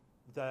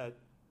 that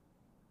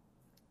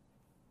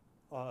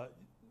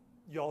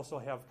you also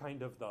have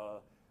kind of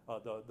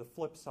the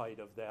flip side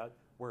of that,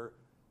 where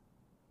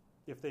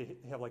if they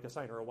have like a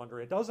sign or a wonder,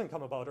 it doesn't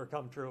come about or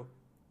come true,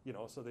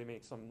 so they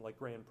make some like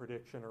grand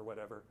prediction or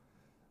whatever,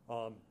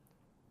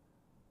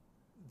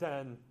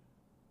 then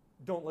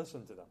don't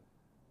listen to them.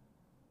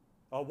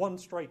 One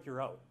strike,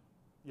 you're out.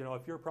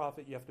 If you're a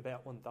prophet, you have to bat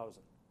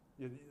 1,000.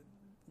 You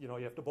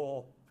have to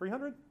bowl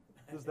 300?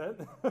 Is that?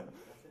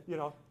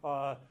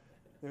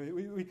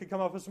 We could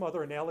come up with some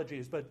other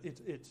analogies, but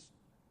it's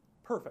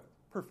perfect.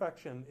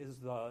 Perfection is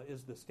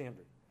the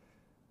standard.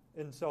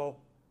 And so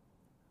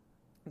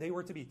they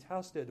were to be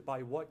tested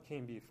by what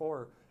came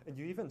before. And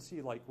you even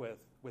see, like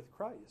with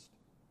Christ,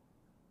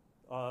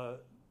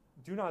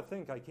 do not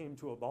think I came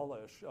to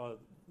abolish the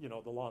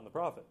law and the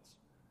prophets.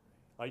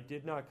 I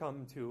did not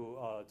come to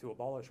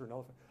abolish or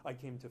nullify. I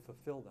came to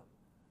fulfill them.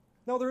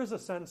 Now, there is a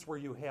sense where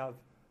you have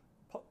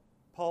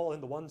Paul, in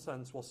the one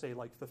sense, will say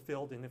like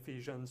fulfilled in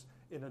Ephesians,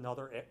 in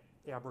another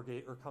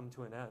abrogate or come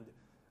to an end.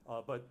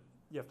 But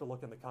you have to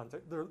look in the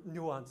context. There are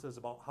nuances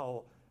about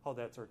how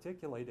that's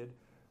articulated,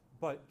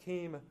 but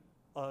came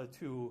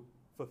to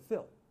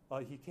fulfill.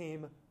 He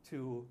came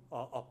to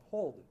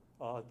uphold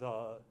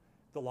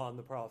the law and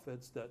the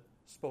prophets that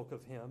spoke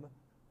of him,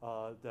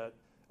 that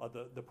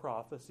the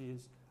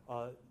prophecies.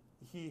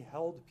 He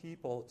held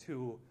people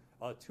to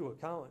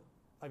account.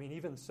 I mean,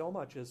 even so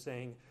much as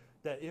saying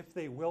that if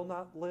they will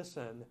not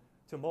listen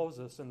to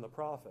Moses and the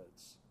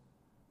prophets,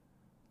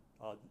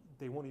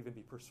 they won't even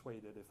be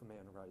persuaded if a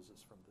man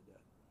rises from the dead.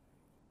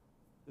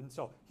 And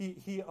so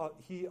he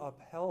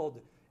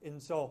upheld.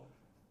 And so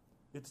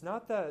it's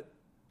not that,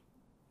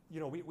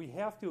 we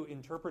have to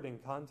interpret in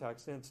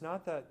context. And it's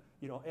not that,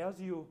 as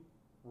you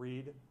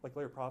read, like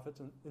later prophets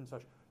and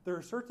such, there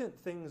are certain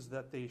things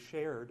that they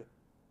shared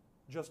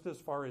just as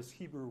far as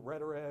Hebrew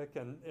rhetoric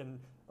and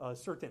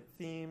certain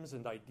themes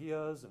and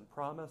ideas and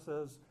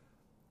promises,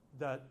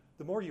 that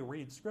the more you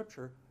read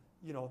Scripture,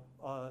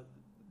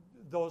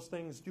 those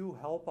things do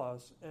help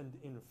us and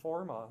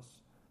inform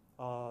us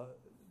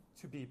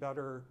to be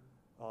better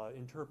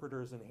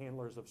interpreters and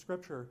handlers of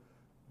Scripture.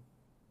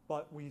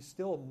 But we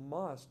still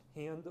must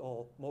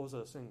handle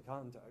Moses in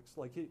context.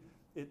 Like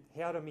it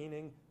had a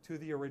meaning to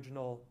the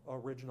original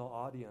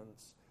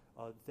audience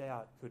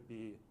that could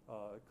be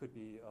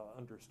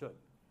understood.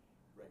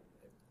 Right.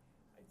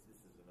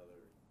 This is another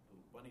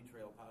little bunny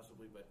trail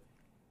possibly, but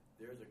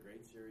there's a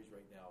great series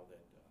right now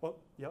that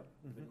yep.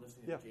 I've been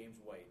listening to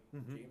James White.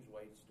 Mm-hmm. James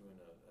White's doing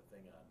a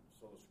thing on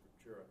Sola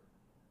Scriptura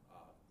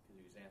because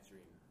he was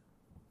answering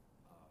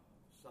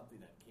something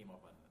that came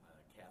up on a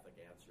Catholic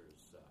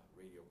Answers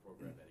radio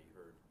program that he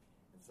heard.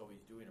 And so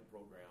he's doing a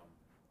program.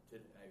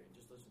 I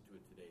just listened to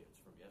it today.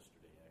 It's from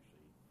yesterday,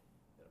 actually,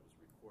 that it was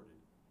recorded.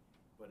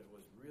 But it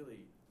was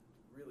really,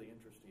 really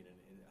interesting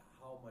in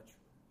how much,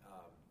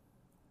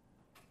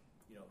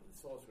 the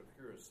Sola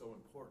Scriptura is so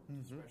important,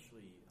 mm-hmm.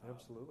 especially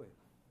absolutely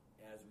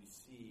as we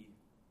see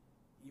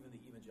even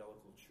the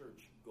evangelical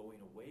church going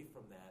away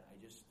from that.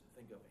 I just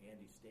think of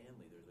Andy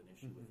Stanley. There's an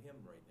issue mm-hmm. with him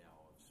right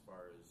now as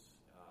far as...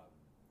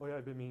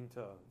 I've been meaning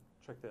to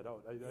check that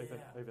out. I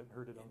haven't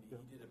heard it on. He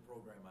did a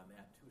program on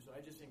that too. So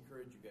I just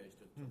encourage you guys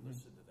to mm-hmm.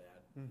 listen to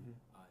that. Mm-hmm.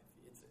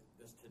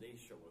 This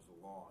Today's show was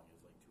long. It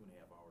was like 2.5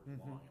 hours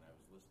mm-hmm. long, and I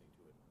was listening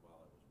to it while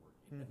I was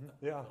working. Mm-hmm.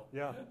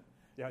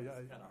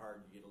 It's kind of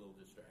hard. You get a little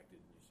distracted,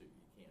 and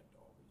you can't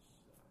always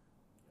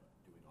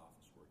doing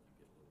office work.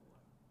 You get a little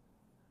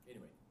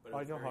anyway. But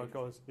I know how it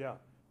goes. Yeah.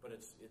 But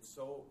it's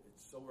so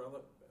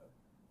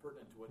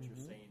pertinent to what mm-hmm.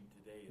 you're saying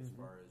today, as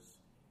mm-hmm. far as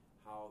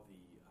how the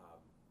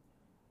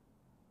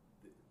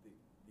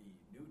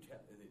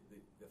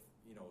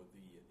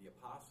the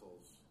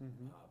apostles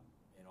mm-hmm.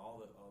 and all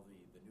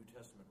the New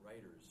Testament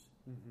writers,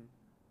 mm-hmm.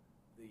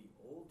 the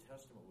Old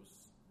Testament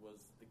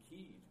was the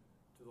key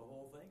to the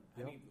whole thing.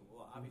 Yep. I mean,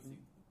 well, obviously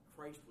mm-hmm.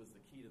 Christ was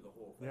the key to the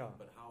whole thing, yeah.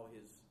 but how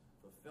his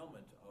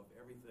fulfillment of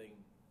everything,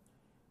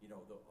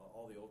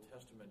 all the Old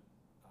Testament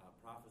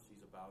prophecies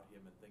about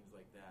him and things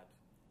like that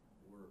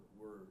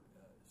were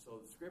so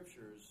the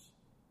Scriptures,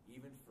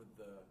 even for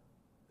the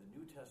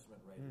New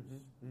Testament writers,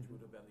 mm-hmm. which mm-hmm. would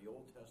have been the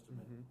Old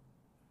Testament, mm-hmm.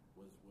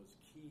 was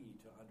key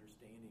to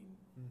understanding,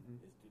 mm-hmm.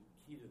 is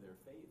key key to their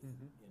faith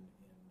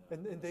Mm-hmm. in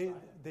And Messiah.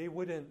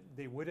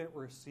 they wouldn't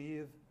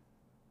receive,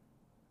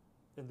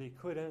 and they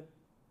couldn't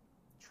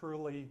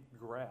truly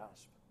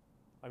grasp.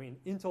 I mean,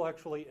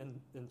 intellectually and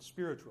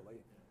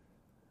spiritually,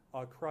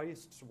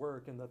 Christ's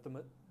work, and that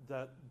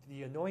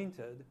the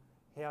anointed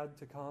had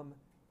to come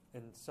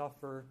and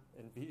suffer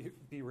and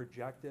be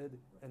rejected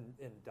and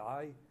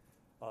die.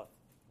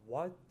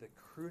 What? The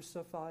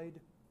crucified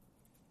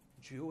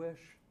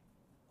Jewish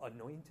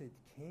anointed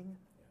king?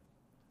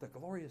 The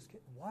glorious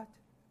king? What?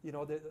 You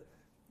know,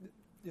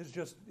 is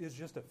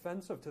just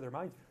offensive to their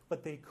minds.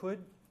 But they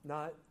could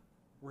not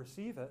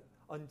receive it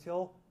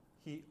until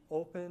he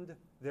opened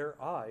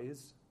their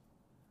eyes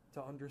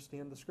to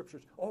understand the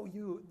scriptures. Oh,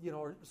 you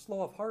are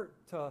slow of heart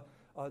to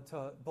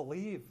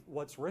believe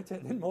what's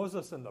written in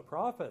Moses and the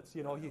prophets.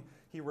 You know,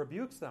 he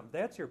rebukes them.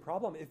 That's your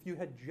problem. If you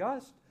had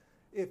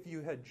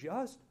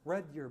just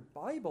read your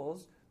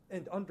Bibles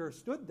and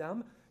understood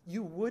them,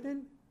 you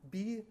wouldn't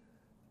be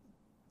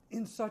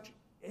in such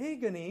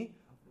agony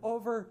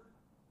over,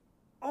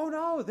 oh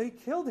no, they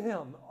killed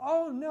him.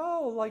 Oh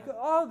no,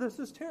 this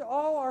is terrible.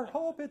 Oh, our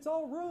hope, it's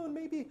all ruined.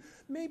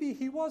 Maybe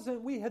he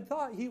wasn't. We had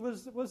thought he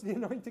was the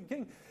anointed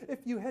king.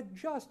 If you had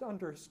just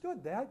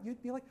understood that,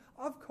 you'd be like,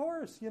 of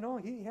course,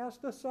 he has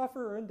to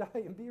suffer and die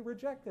and be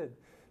rejected.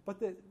 But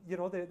they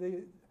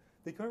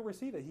couldn't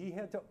receive it. He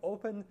had to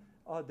open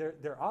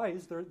their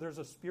eyes. There's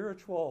a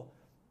spiritual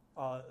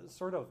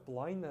sort of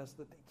blindness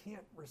that they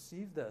can't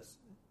receive this.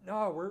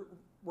 No,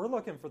 we're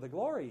looking for the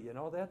glory.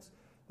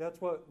 That's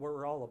what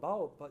we're all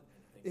about. But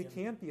it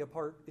can't be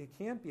apart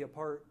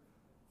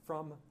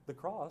from the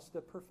cross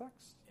that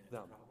perfects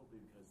them. And it's probably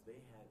because they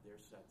had their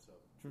sets of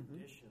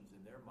traditions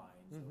in their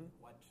minds of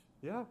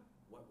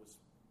what was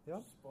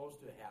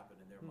supposed to happen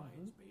in their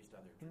minds based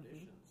on their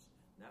traditions,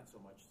 not so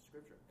much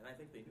Scripture. And I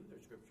think they knew their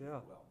Scripture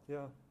well.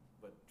 Yeah.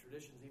 But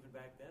traditions even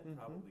back then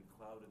probably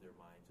clouded their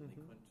minds, and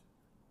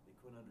they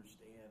couldn't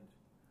understand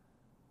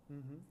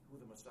who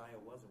the Messiah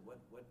was and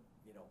what.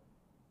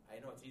 I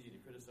know it's easy to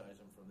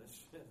criticize him from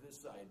this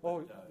side,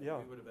 but we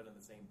would have been in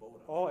the same boat.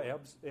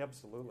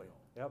 Absolutely,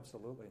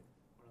 absolutely.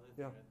 One other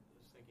thing I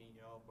was thinking,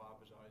 Bob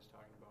was always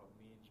talking about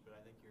means, but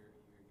I think you're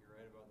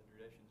right about the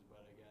traditions.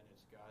 But again,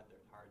 it's God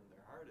that hardened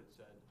their heart. It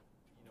said,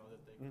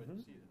 that they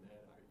couldn't see, that they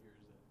had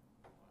ears and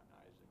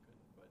eyes that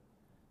couldn't. But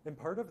and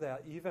part of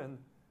that, even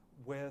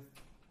with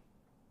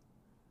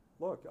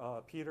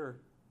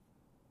Peter.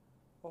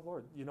 Oh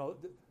Lord,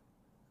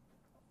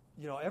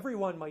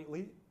 everyone might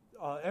leave.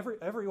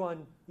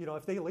 Everyone,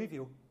 if they leave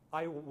you,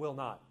 I will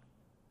not.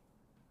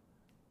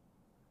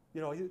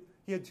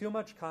 He had too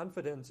much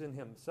confidence in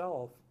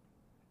himself,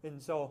 and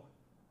so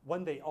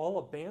when they all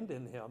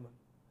abandon him,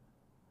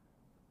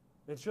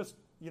 it's just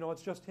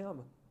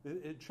him.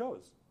 It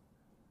shows.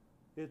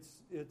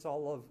 It's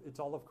all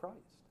of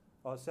Christ,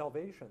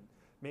 salvation.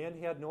 Man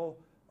had no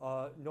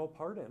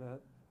part in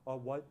it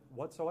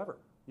whatsoever.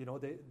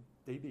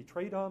 They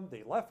betrayed him.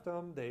 They left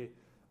him.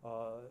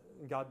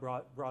 God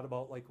brought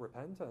about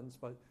repentance,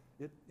 but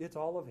it's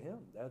all of him.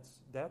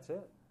 That's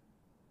it.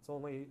 It's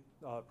only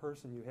a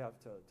person you have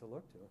to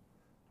look to.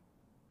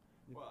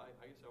 Well, I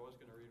guess I was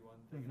going to read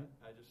one thing.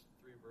 I just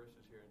 3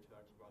 verses here. It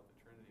talks about the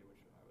Trinity,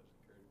 which I was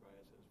encouraged by.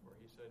 It says, "For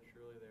he said,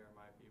 surely they are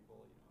my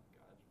people,"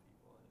 God's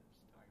people, and it's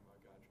talking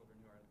about God's children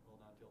who will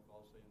not deal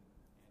falsely, and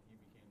he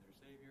became their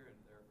Savior in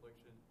their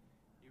affliction.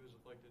 He was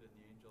afflicted, and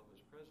the angel of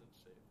his presence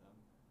saved them.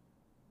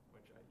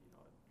 Which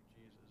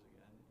Jesus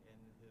again, in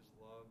his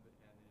love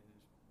and in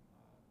his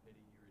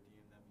pity, he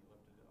redeemed them.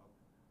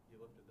 He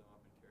lifted them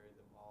up and carried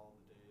them all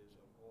the days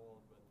of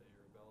old, but they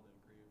rebelled and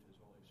grieved his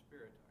Holy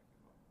Spirit.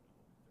 Talking about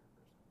the third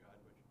person of God,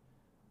 which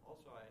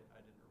also I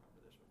didn't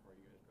remember this before.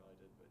 You guys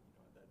probably did,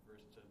 but that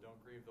verse it says, "Don't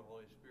grieve the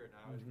Holy Spirit."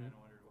 Now I always kind of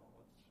wondered,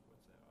 well,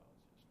 what's that? Well,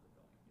 it's just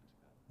rebelling against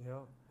God.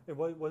 Yeah, and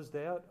what was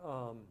that?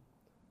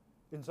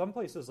 In some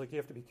places, you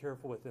have to be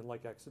careful with, in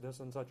Exodus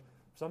and such.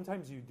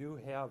 Sometimes you do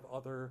have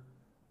other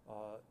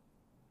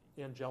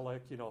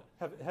angelic,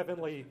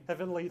 heavenly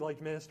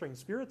ministering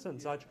spirits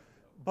and such.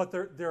 But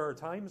there are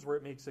times where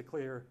it makes it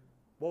clear,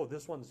 whoa,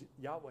 this one's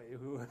Yahweh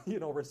who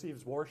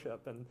receives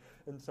worship and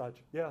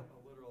such. Yeah. A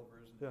literal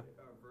version, version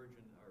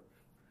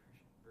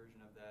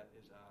of that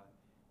is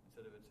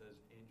instead of it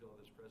says angel of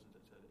his presence,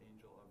 it said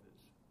angel of his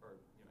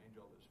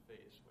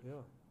face. Which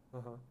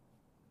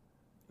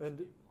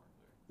And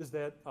is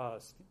that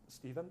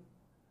Stephen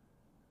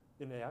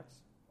in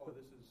Acts? Oh,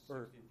 this is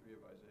 63 of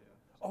Isaiah.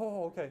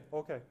 Oh,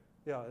 okay.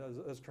 Yeah, I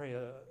was trying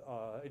to.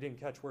 I didn't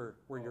catch where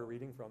you're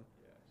reading from.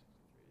 Yeah,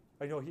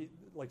 63. I know he,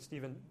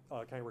 Stephen,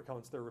 kind of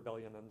recounts their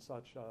rebellion and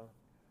such.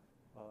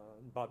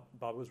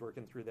 Bob was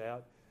working through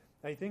that.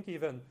 And I think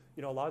even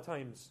a lot of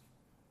times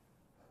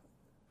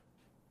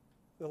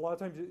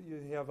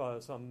you have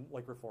some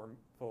Reform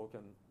folk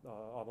and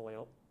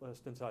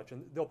amillennialists and such,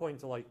 and they'll point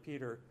to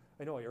Peter.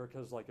 I know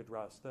Erica's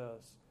addressed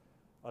this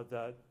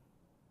that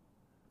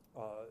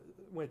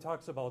when it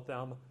talks about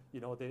them,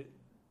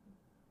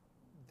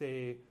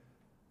 they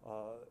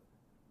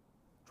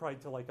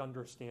tried to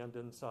understand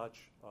and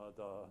such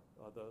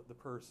the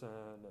person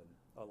and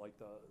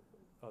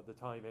the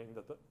timing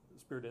that the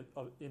Spirit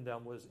in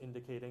them was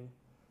indicating.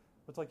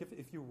 It's like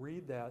if you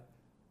read that,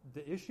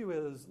 the issue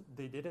is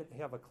they didn't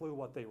have a clue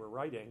what they were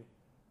writing.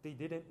 They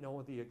didn't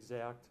know the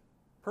exact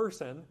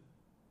person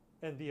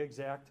and the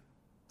exact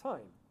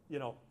time.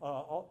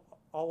 All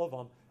of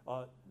them.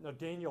 Now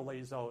Daniel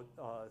lays out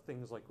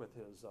things like with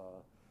his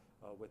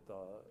with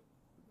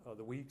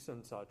the weeks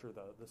and such, or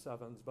the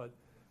sevens, but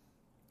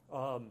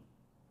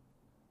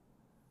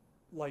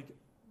like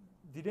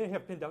they didn't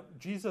have pinned down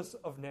Jesus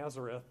of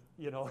Nazareth.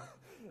 In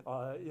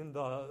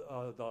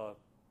the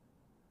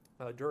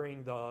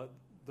during the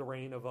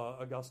reign of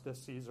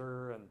Augustus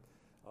Caesar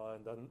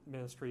and the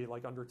ministry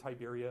like under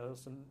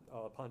Tiberius and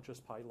Pontius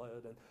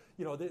Pilate, and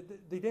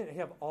they didn't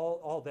have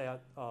all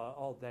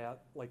that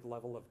like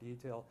level of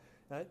detail.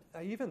 And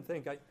I even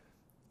think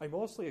I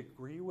mostly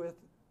agree with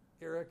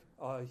Eric.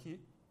 He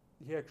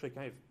actually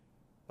kind of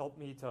helped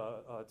me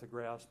to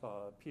grasp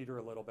Peter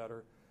a little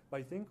better. But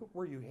I think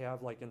where you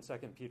have like in 2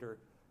 Peter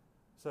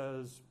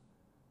says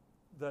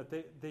that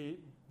they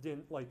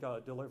didn't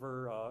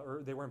deliver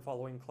or they weren't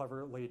following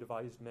cleverly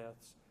devised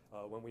myths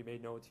when we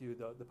made known to you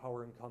the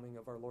power and coming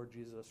of our Lord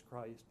Jesus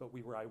Christ, but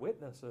we were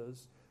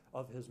eyewitnesses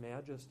of his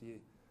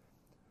majesty.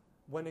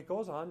 When it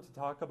goes on to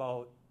talk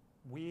about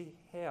we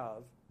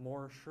have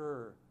more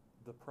sure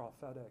the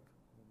prophetic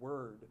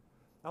word,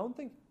 I don't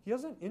think he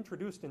hasn't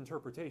introduced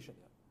interpretation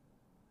yet.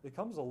 It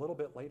comes a little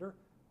bit later.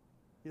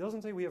 He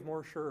doesn't say we have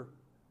more sure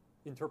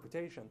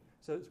interpretation.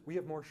 He says we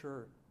have more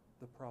sure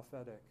the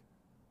prophetic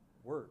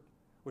word,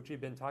 which we've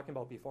been talking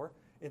about before.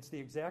 It's the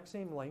exact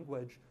same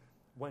language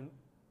when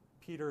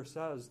Peter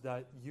says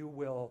that you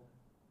will,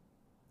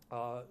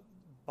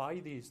 by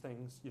these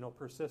things,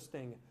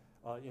 persisting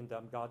in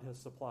them, God has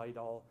supplied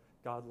all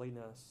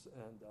godliness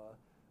and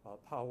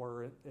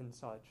power and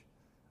such,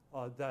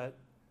 that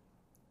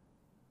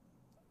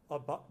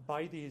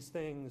by these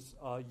things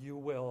you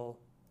will,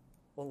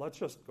 well, let's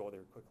just go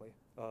there quickly.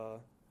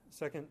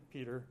 2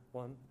 Peter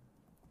 1.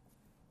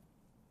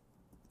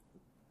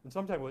 And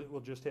sometime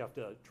we'll just have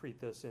to treat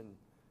this in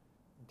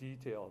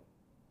detail.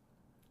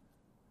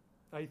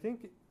 I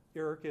think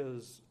Eric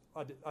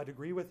I'd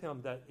agree with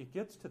him that it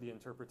gets to the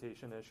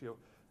interpretation issue,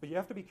 but you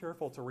have to be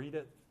careful to read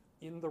it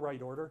in the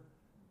right order.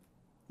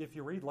 If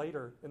you read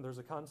later and there's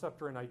a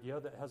concept or an idea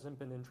that hasn't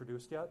been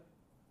introduced yet,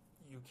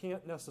 you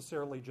can't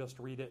necessarily just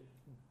read it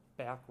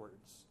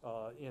backwards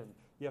in.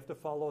 You have to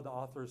follow the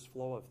author's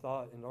flow of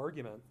thought and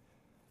argument.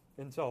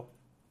 And so,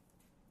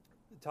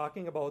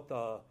 talking about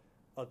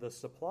the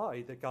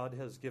supply that God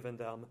has given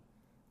them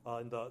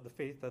and the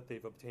faith that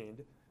they've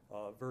obtained,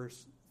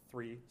 verse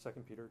 3, 2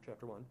 Peter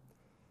chapter 1.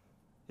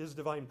 His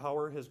divine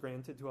power has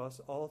granted to us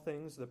all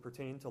things that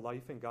pertain to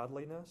life and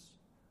godliness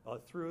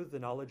through the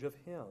knowledge of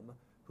him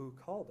who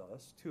called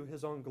us to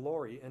his own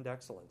glory and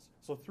excellence.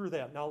 So through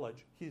that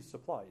knowledge, he's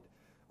supplied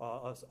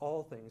us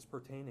all things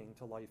pertaining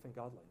to life and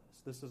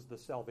godliness. This is the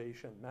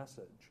salvation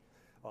message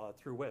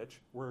through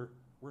which we're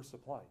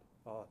supplied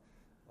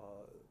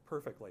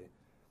perfectly.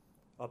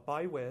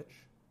 By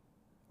which,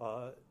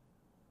 and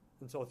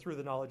so through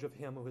the knowledge of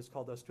him who has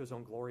called us to his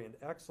own glory and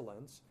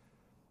excellence,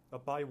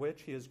 by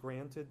which he has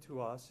granted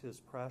to us his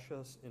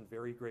precious and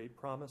very great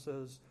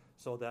promises,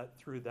 so that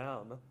through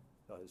them,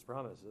 his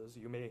promises,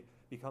 you may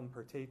become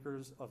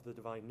partakers of the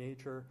divine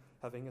nature,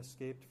 having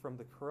escaped from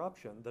the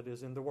corruption that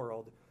is in the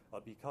world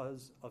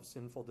because of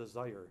sinful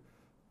desire.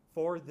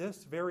 For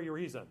this very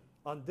reason,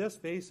 on this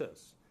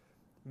basis,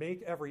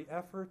 make every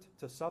effort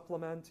to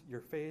supplement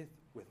your faith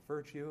with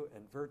virtue,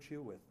 and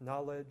virtue with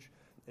knowledge,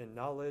 and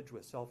knowledge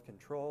with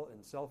self-control,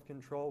 and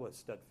self-control with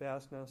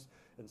steadfastness,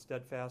 and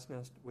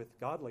steadfastness with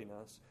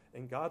godliness,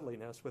 and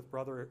godliness with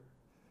brotherly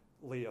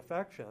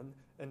affection,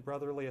 and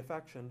brotherly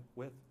affection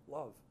with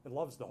love. And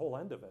love's the whole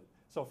end of it.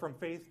 So from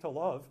faith to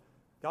love,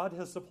 God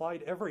has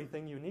supplied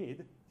everything you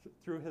need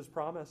through his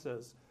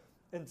promises.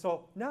 And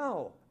so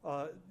now,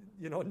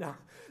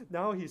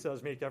 now he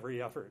says, make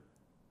every effort,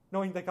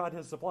 knowing that God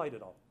has supplied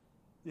it all,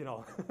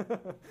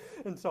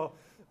 and so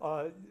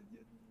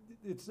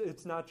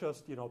it's not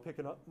just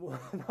picking up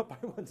not by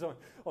one's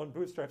own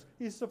bootstraps.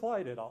 He's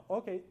supplied it all.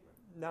 Okay,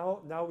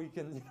 now we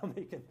can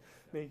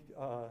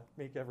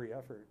make every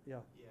effort.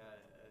 Yeah. Yeah,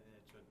 and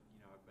it's what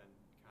I've been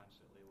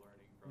constantly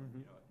learning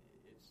from.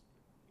 It's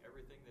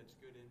everything that's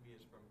good in me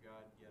is from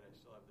God, yet I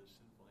still have this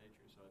sinful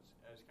nature. So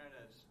it's kind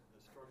of the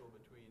struggle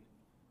between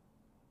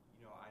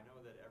I know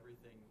that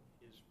everything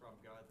is from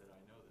God that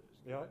I know that is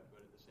good,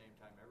 but at the same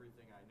time,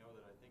 everything I know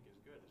that I think is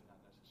good is not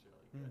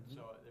necessarily good.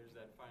 So there's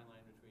that fine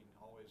line between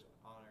always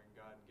honoring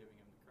God and giving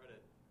him the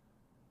credit,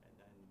 and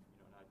then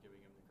not giving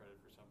him the credit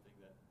for something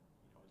that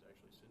is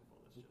actually sinful.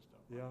 It's just of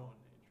my own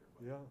nature.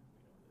 But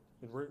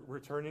And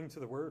returning to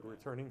the Word,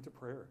 returning to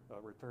prayer,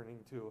 returning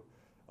to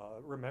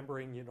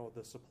remembering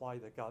the supply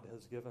that God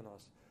has given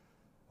us.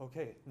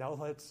 Okay, now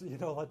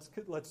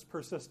let's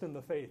persist in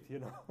the faith.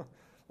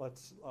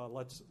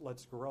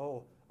 Let's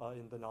grow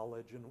in the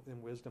knowledge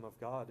and wisdom of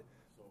God.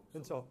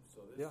 This to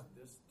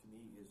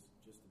me is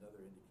just another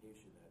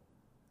indication that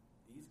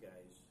these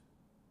guys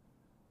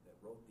that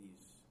wrote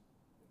these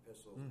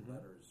epistles and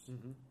letters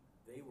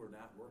they were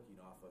not working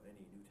off of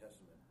any New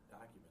Testament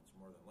documents,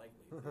 more than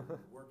likely. They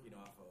were working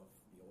off of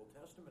the Old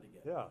Testament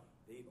again. Yeah.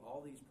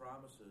 All these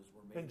promises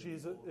were made And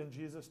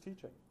Jesus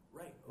teaching.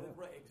 Right, Yeah.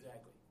 Right,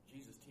 exactly.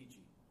 Jesus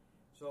teaching.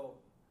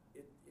 So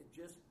it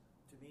just,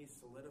 to me,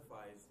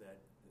 solidifies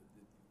that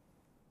the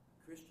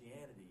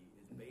Christianity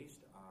is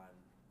based on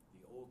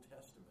the Old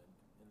Testament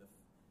and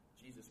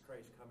Jesus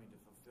Christ coming to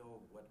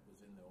fulfill what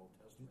was in the Old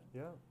Testament.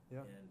 Yeah,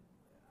 yeah. And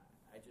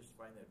I just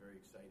find that very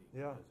exciting.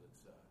 Yeah. Because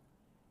it's,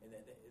 and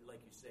that,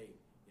 like you say,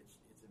 it's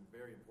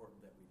very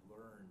important that we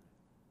learn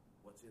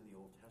what's in the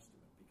Old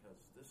Testament,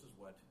 because this is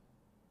what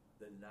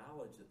the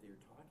knowledge that they're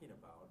talking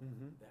about,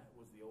 that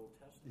was the Old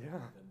Testament.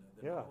 Yeah. And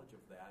the Yeah. knowledge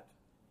of that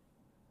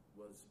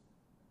was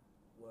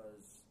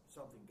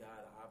something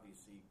God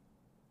obviously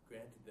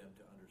granted them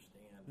to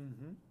understand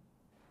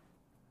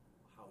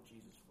how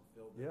Jesus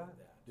fulfilled Yeah.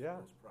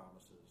 those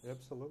promises.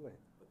 Absolutely.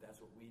 But that's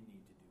what we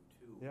need to do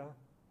too. Yeah.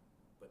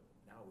 But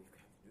now we've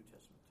got the New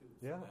Testament too.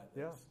 So Yeah, that's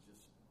just,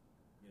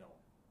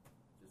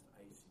 just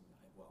icing.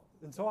 Well,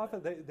 And so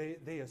often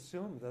they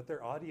assume that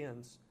their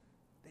audience,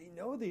 they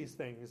know these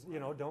things,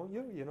 don't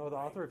you? The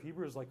author of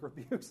Hebrews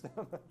rebukes them.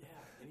 Yeah,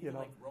 and even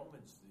like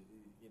Romans, he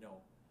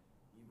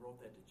wrote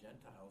that to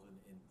Gentiles,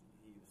 and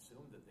he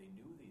assumed that they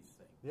knew these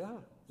things. Yeah,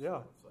 So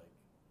yeah. it's like,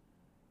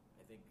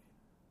 I think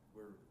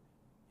we're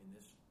in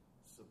this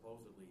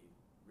supposedly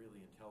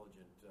really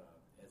intelligent,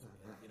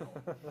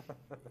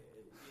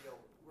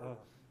 we're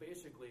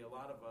basically a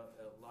lot of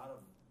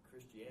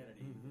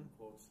Christianity, in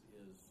quotes,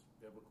 is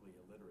biblically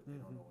illiterate. They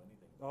don't know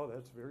anything. Oh,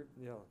 that's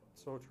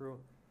so true.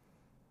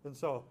 And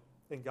so,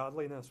 in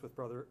godliness with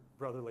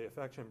brotherly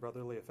affection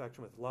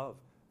with love.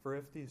 For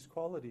if these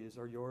qualities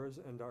are yours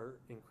and are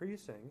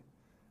increasing,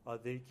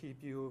 they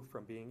keep you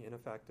from being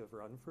ineffective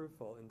or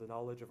unfruitful in the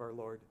knowledge of our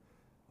Lord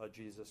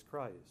Jesus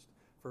Christ.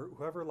 For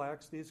whoever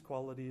lacks these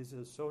qualities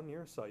is so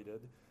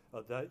nearsighted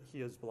that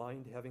he is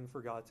blind, having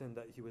forgotten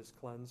that he was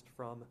cleansed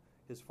from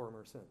his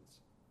former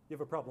sins. You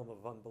have a problem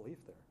of unbelief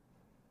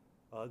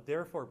there.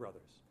 Therefore,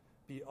 brothers,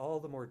 be all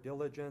the more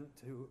diligent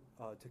to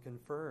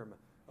confirm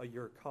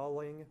your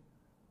calling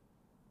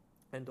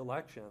and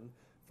election,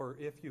 for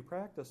if you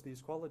practice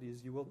these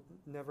qualities, you will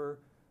never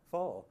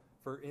fall.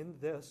 For in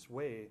this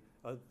way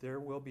there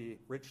will be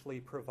richly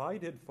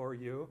provided for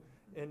you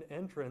an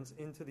entrance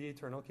into the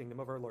eternal kingdom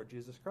of our Lord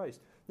Jesus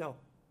Christ. Now,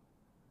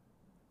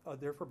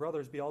 therefore,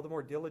 brothers, be all the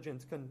more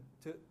diligent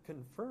to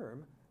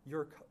confirm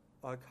your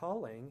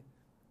calling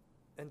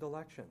and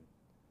election.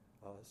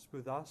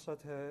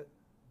 Spudasate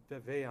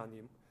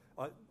vevean.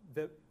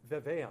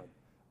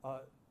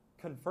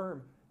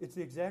 Confirm. It's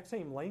the exact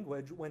same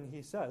language when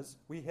he says,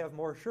 we have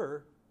more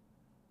sure,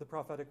 the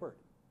prophetic word.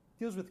 It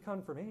deals with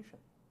confirmation.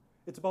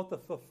 It's about the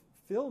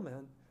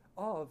fulfillment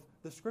of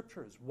the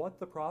scriptures, what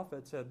the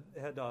prophets had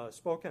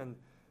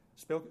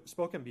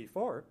spoken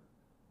before.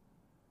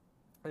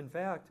 In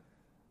fact,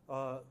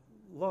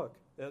 look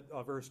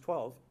at verse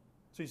 12.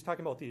 So he's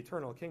talking about the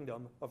eternal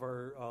kingdom of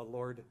our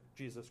Lord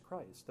Jesus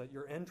Christ, that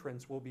your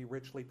entrance will be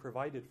richly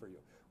provided for you.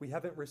 We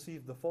haven't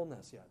received the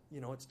fullness yet.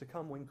 It's to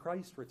come when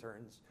Christ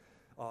returns,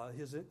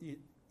 his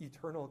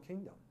eternal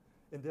kingdom.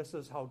 And this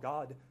is how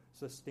God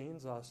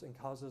sustains us and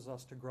causes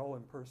us to grow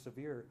and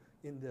persevere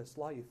in this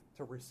life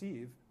to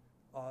receive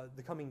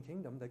the coming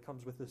kingdom that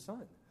comes with the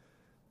Son.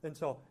 And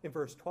so in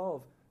verse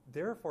 12,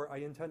 therefore I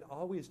intend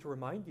always to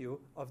remind you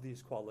of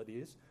these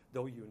qualities,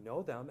 though you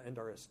know them and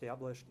are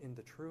established in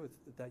the truth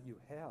that you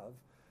have.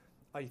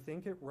 I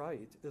think it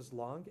right, as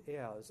long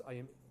as I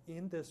am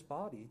in this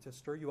body, to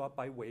stir you up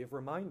by way of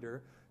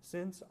reminder,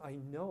 since I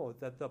know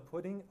that the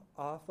putting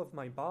off of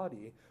my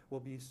body will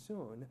be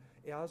soon,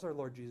 as our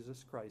Lord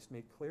Jesus Christ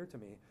made clear to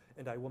me,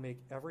 and I will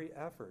make every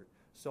effort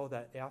so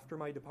that after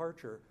my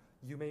departure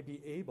you may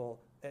be able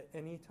at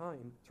any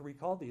time to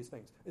recall these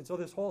things. And so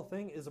this whole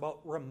thing is about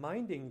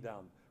reminding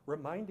them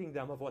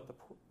of what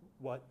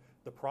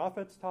the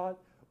prophets taught,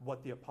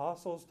 what the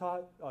apostles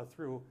taught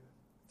through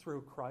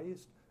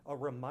Christ,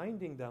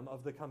 reminding them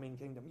of the coming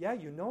kingdom. Yeah,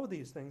 you know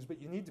these things,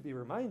 but you need to be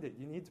reminded.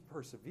 You need to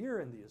persevere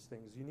in these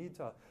things. You need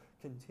to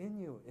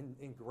continue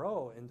and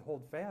grow and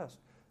hold fast.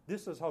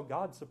 This is how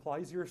God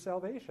supplies your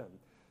salvation,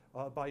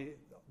 by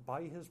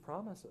his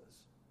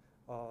promises,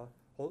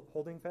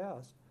 holding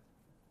fast.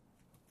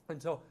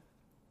 And so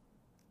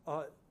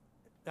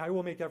I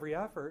will make every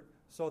effort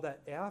so that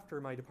after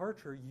my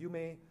departure you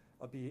may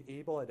be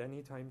able at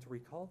any time to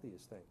recall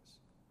these things.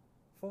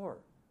 For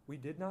we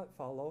did not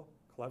follow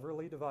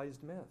cleverly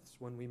devised myths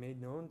when we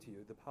made known to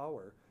you the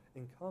power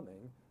and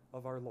coming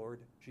of our Lord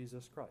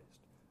Jesus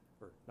Christ.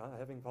 Or not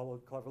having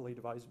followed cleverly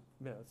devised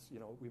myths,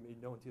 we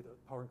made known to you the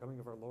power and coming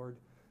of our Lord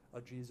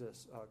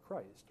Jesus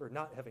Christ, or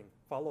not having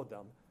followed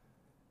them.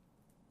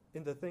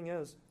 And the thing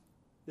is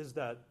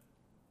that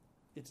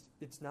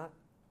it's not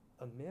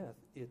a myth.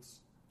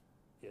 It's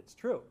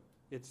true.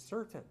 It's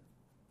certain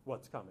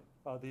what's coming.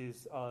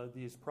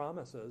 These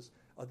promises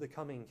of the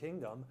coming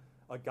kingdom,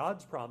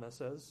 God's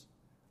promises,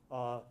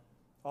 all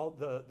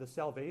the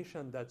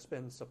salvation that's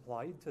been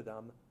supplied to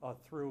them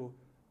through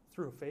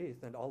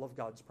faith, and all of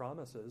God's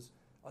promises,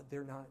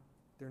 they're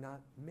They're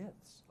not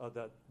myths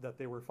that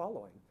they were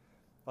following.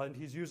 And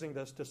he's using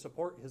this to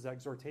support his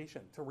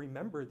exhortation, to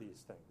remember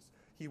these things.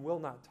 He will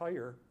not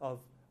tire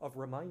of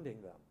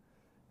reminding them.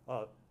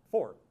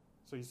 4,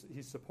 so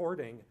he's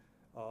supporting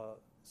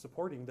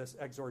this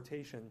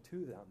exhortation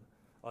to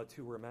them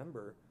to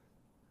remember.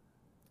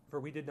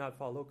 For we did not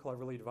follow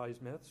cleverly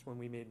devised myths when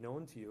we made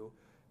known to you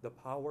the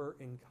power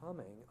and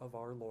coming of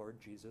our Lord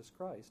Jesus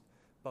Christ,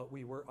 but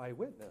we were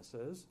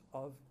eyewitnesses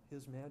of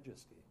his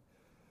majesty.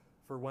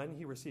 For when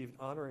he received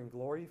honor and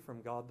glory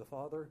from God the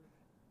Father,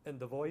 and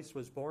the voice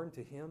was borne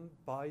to him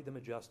by the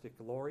majestic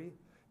glory,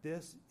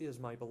 "This is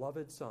my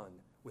beloved Son,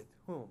 with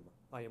whom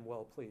I am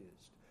well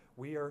pleased."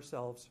 We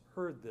ourselves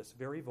heard this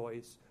very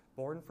voice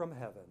borne from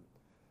heaven,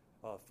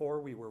 for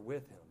we were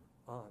with him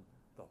on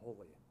the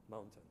holy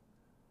mountain.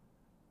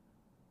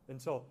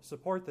 And so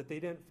support that they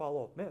didn't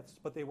follow myths,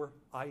 but they were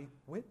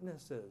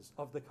eyewitnesses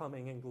of the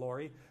coming in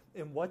glory.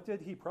 And what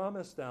did he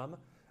promise them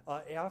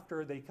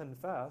after they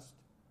confessed?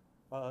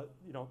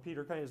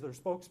 Peter kind of is their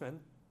spokesman.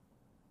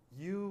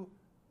 You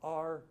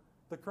are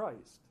the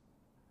Christ,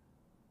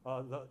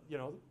 the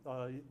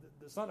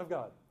Son of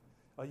God.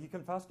 He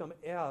confessed him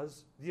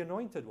as the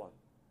anointed one,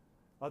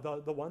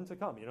 the one to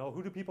come.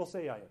 Who do people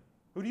say I am?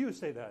 Who do you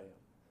say that I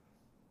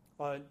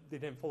am? They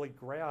didn't fully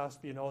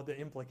grasp, the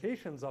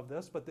implications of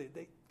this, but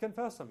they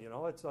confess him.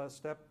 It's a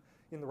step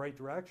in the right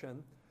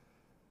direction.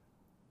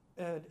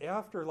 And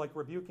after,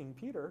 rebuking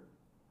Peter,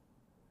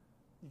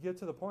 you get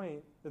to the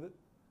point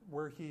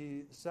where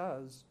he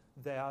says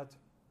that,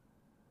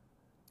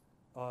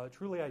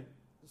 truly I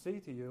say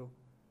to you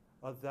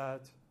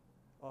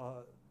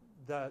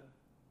that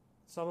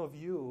some of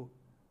you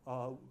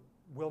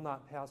will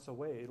not pass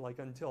away,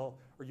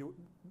 you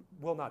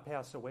will not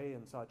pass away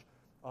and such,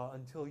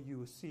 until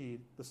you see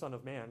the Son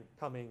of Man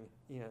coming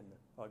in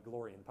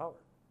glory and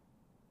power.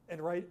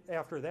 And right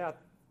after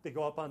that, they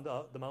go up on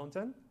the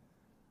mountain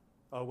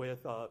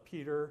with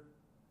Peter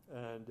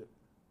and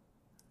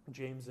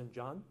James and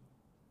John,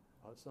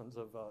 sons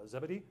of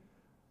Zebedee,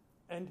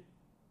 and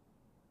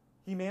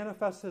he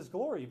manifests his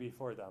glory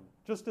before them.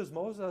 Just as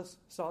Moses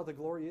saw the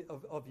glory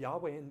of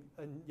Yahweh,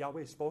 and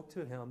Yahweh spoke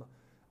to him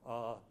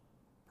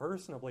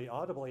personally,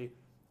 audibly,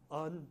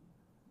 on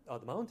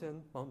the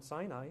mountain, Mount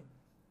Sinai.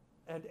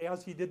 And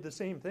as he did the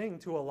same thing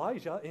to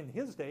Elijah in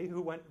his day,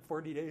 who went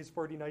 40 days,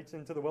 40 nights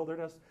into the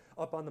wilderness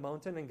up on the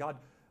mountain, and God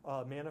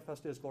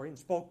manifested his glory and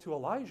spoke to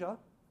Elijah.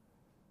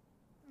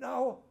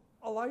 Now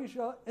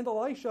Elijah and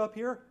Elisha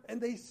appear, and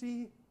they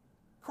see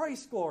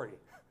Christ's glory.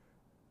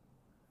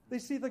 They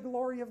see the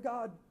glory of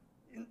God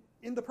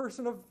in the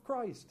person of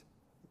Christ.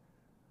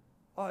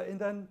 And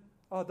then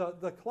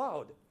the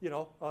cloud,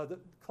 the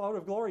cloud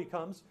of glory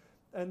comes,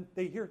 and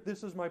they hear,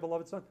 "This is my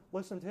beloved Son,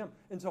 listen to him."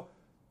 And so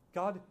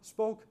God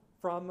spoke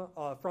from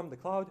the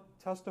cloud,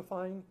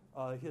 testifying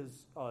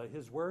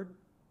his word,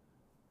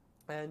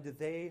 and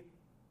they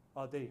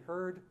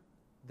heard,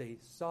 they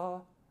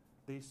saw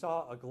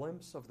a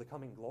glimpse of the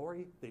coming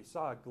glory. They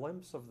saw a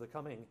glimpse of the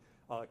coming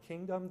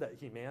kingdom that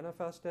he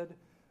manifested,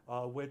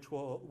 which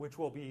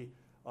will be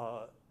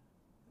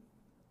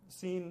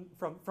seen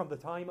from the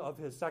time of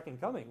his second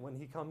coming, when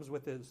he comes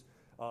with his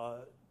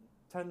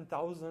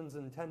 10,000s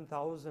and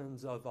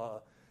 10,000s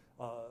of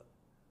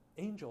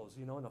angels,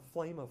 in a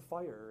flame of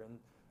fire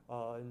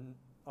and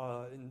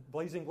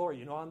blazing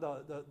glory, on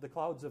the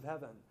clouds of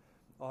heaven.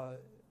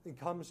 It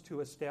comes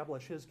to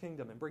establish his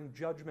kingdom and bring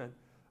judgment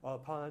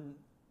upon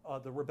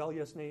the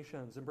rebellious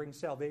nations and bring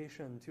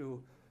salvation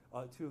to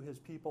his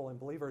people and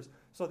believers.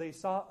 So they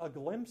saw a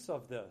glimpse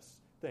of this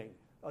thing.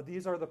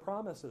 These are the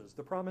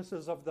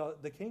promises of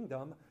the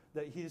kingdom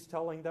that he's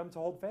telling them to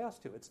hold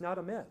fast to. It's not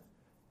a myth.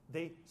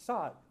 They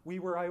saw it. We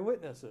were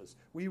eyewitnesses.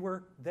 We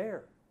were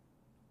there.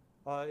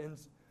 And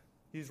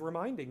he's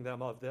reminding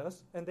them of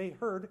this, and they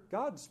heard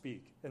God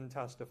speak and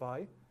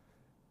testify.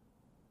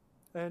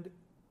 And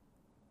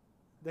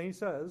then he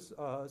says,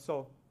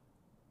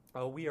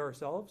 we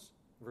ourselves,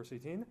 verse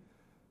 18,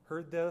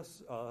 heard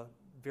this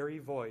very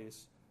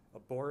voice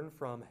born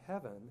from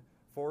heaven,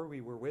 for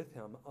we were with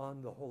him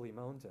on the holy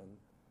mountain.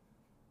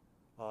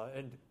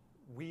 And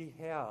we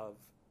have,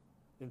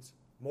 it's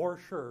more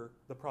sure,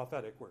 the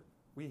prophetic word.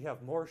 We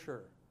have more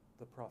sure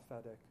the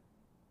prophetic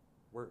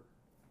word.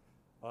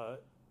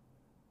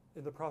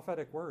 In the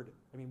prophetic word,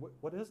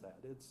 what is that?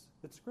 It's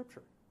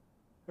Scripture.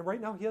 And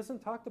right now, he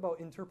hasn't talked about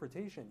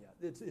interpretation yet.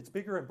 It's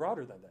bigger and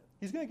broader than that.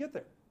 He's going to get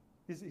there.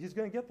 He's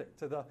going to get there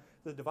to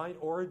the divine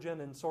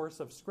origin and source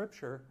of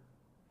Scripture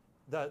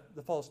that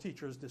the false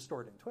teachers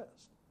distort and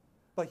twist.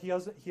 But he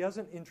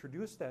hasn't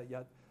introduced that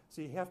yet,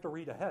 so you have to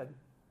read ahead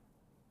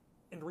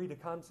and read a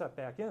concept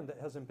back in that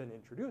hasn't been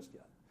introduced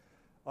yet.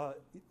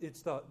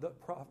 It's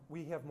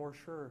we have more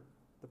sure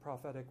the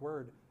prophetic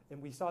word,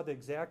 and we saw the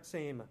exact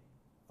same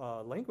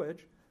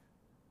language.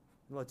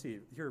 Let's see,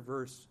 we're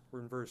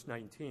in verse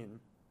 19.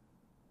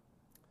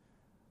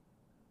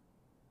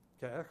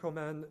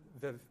 Ke'echomen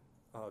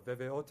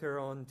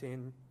veveoteron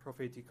ten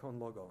prophetikon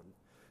logon.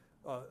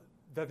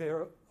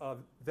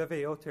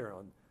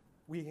 Veveoteron.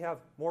 We have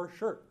more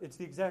sure. It's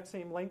the exact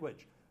same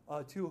language.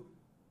 To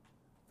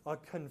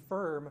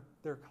confirm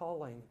their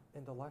calling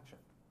and election.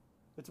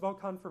 It's about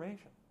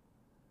confirmation.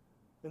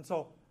 And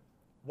so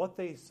what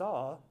they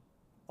saw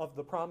of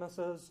the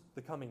promises,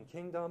 the coming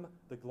kingdom,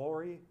 the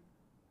glory,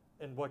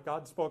 and what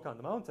God spoke on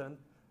the mountain,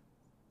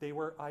 they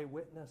were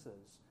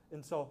eyewitnesses.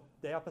 And so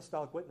the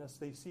apostolic witness,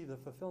 they see the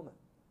fulfillment.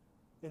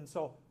 And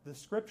so the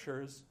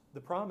scriptures,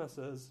 the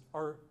promises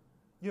are,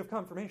 you have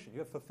confirmation, you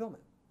have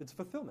fulfillment. It's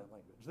fulfillment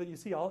language that you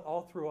see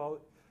all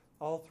throughout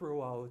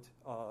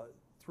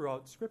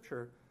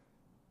Scripture.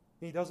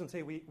 He doesn't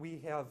say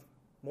we have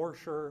more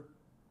sure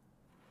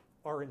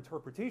our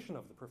interpretation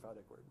of the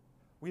prophetic word.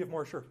 We have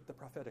more sure the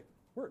prophetic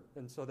word,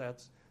 and so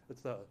it's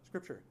the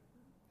Scripture.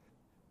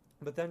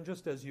 But then,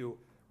 just as you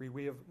read,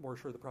 we have more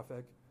sure the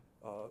prophetic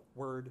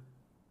word,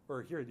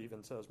 or here it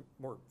even says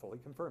more fully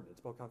confirmed. It's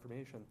about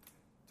confirmation,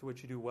 to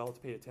which you do well to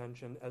pay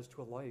attention as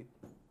to a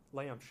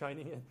lamp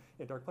shining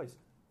in dark place.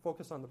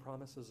 Focus on the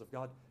promises of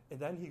God. And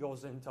then he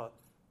goes into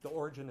the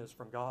origin is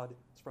from God,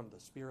 it's from the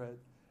Spirit,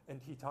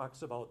 and he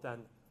talks about then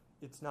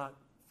it's not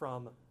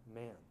from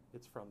man,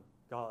 it's from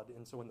God.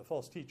 And so when the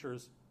false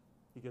teachers,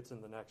 he gets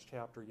in the next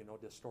chapter,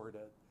 distort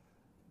it,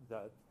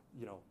 that,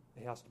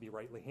 it has to be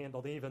rightly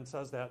handled. He even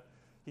says that,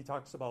 he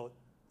talks about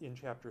in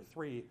chapter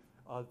 3,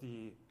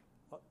 the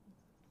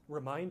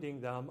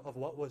reminding them of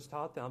what was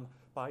taught them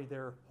by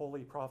their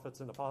holy prophets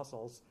and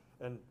apostles,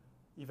 and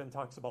even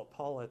talks about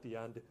Paul at the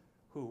end,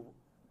 who,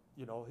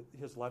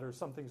 his letters,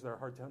 some things that are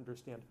hard to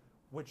understand,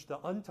 which the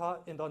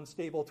untaught and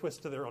unstable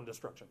twist to their own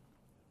destruction.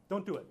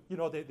 Don't do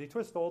it. They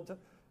twist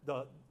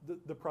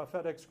the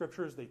prophetic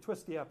scriptures, they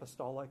twist the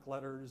apostolic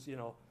letters,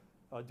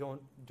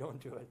 don't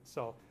do it.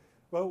 So,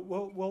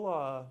 well,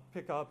 we'll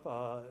pick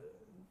up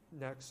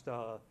next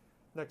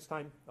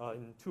time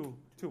in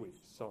 2 weeks.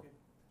 So,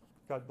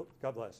 God bless.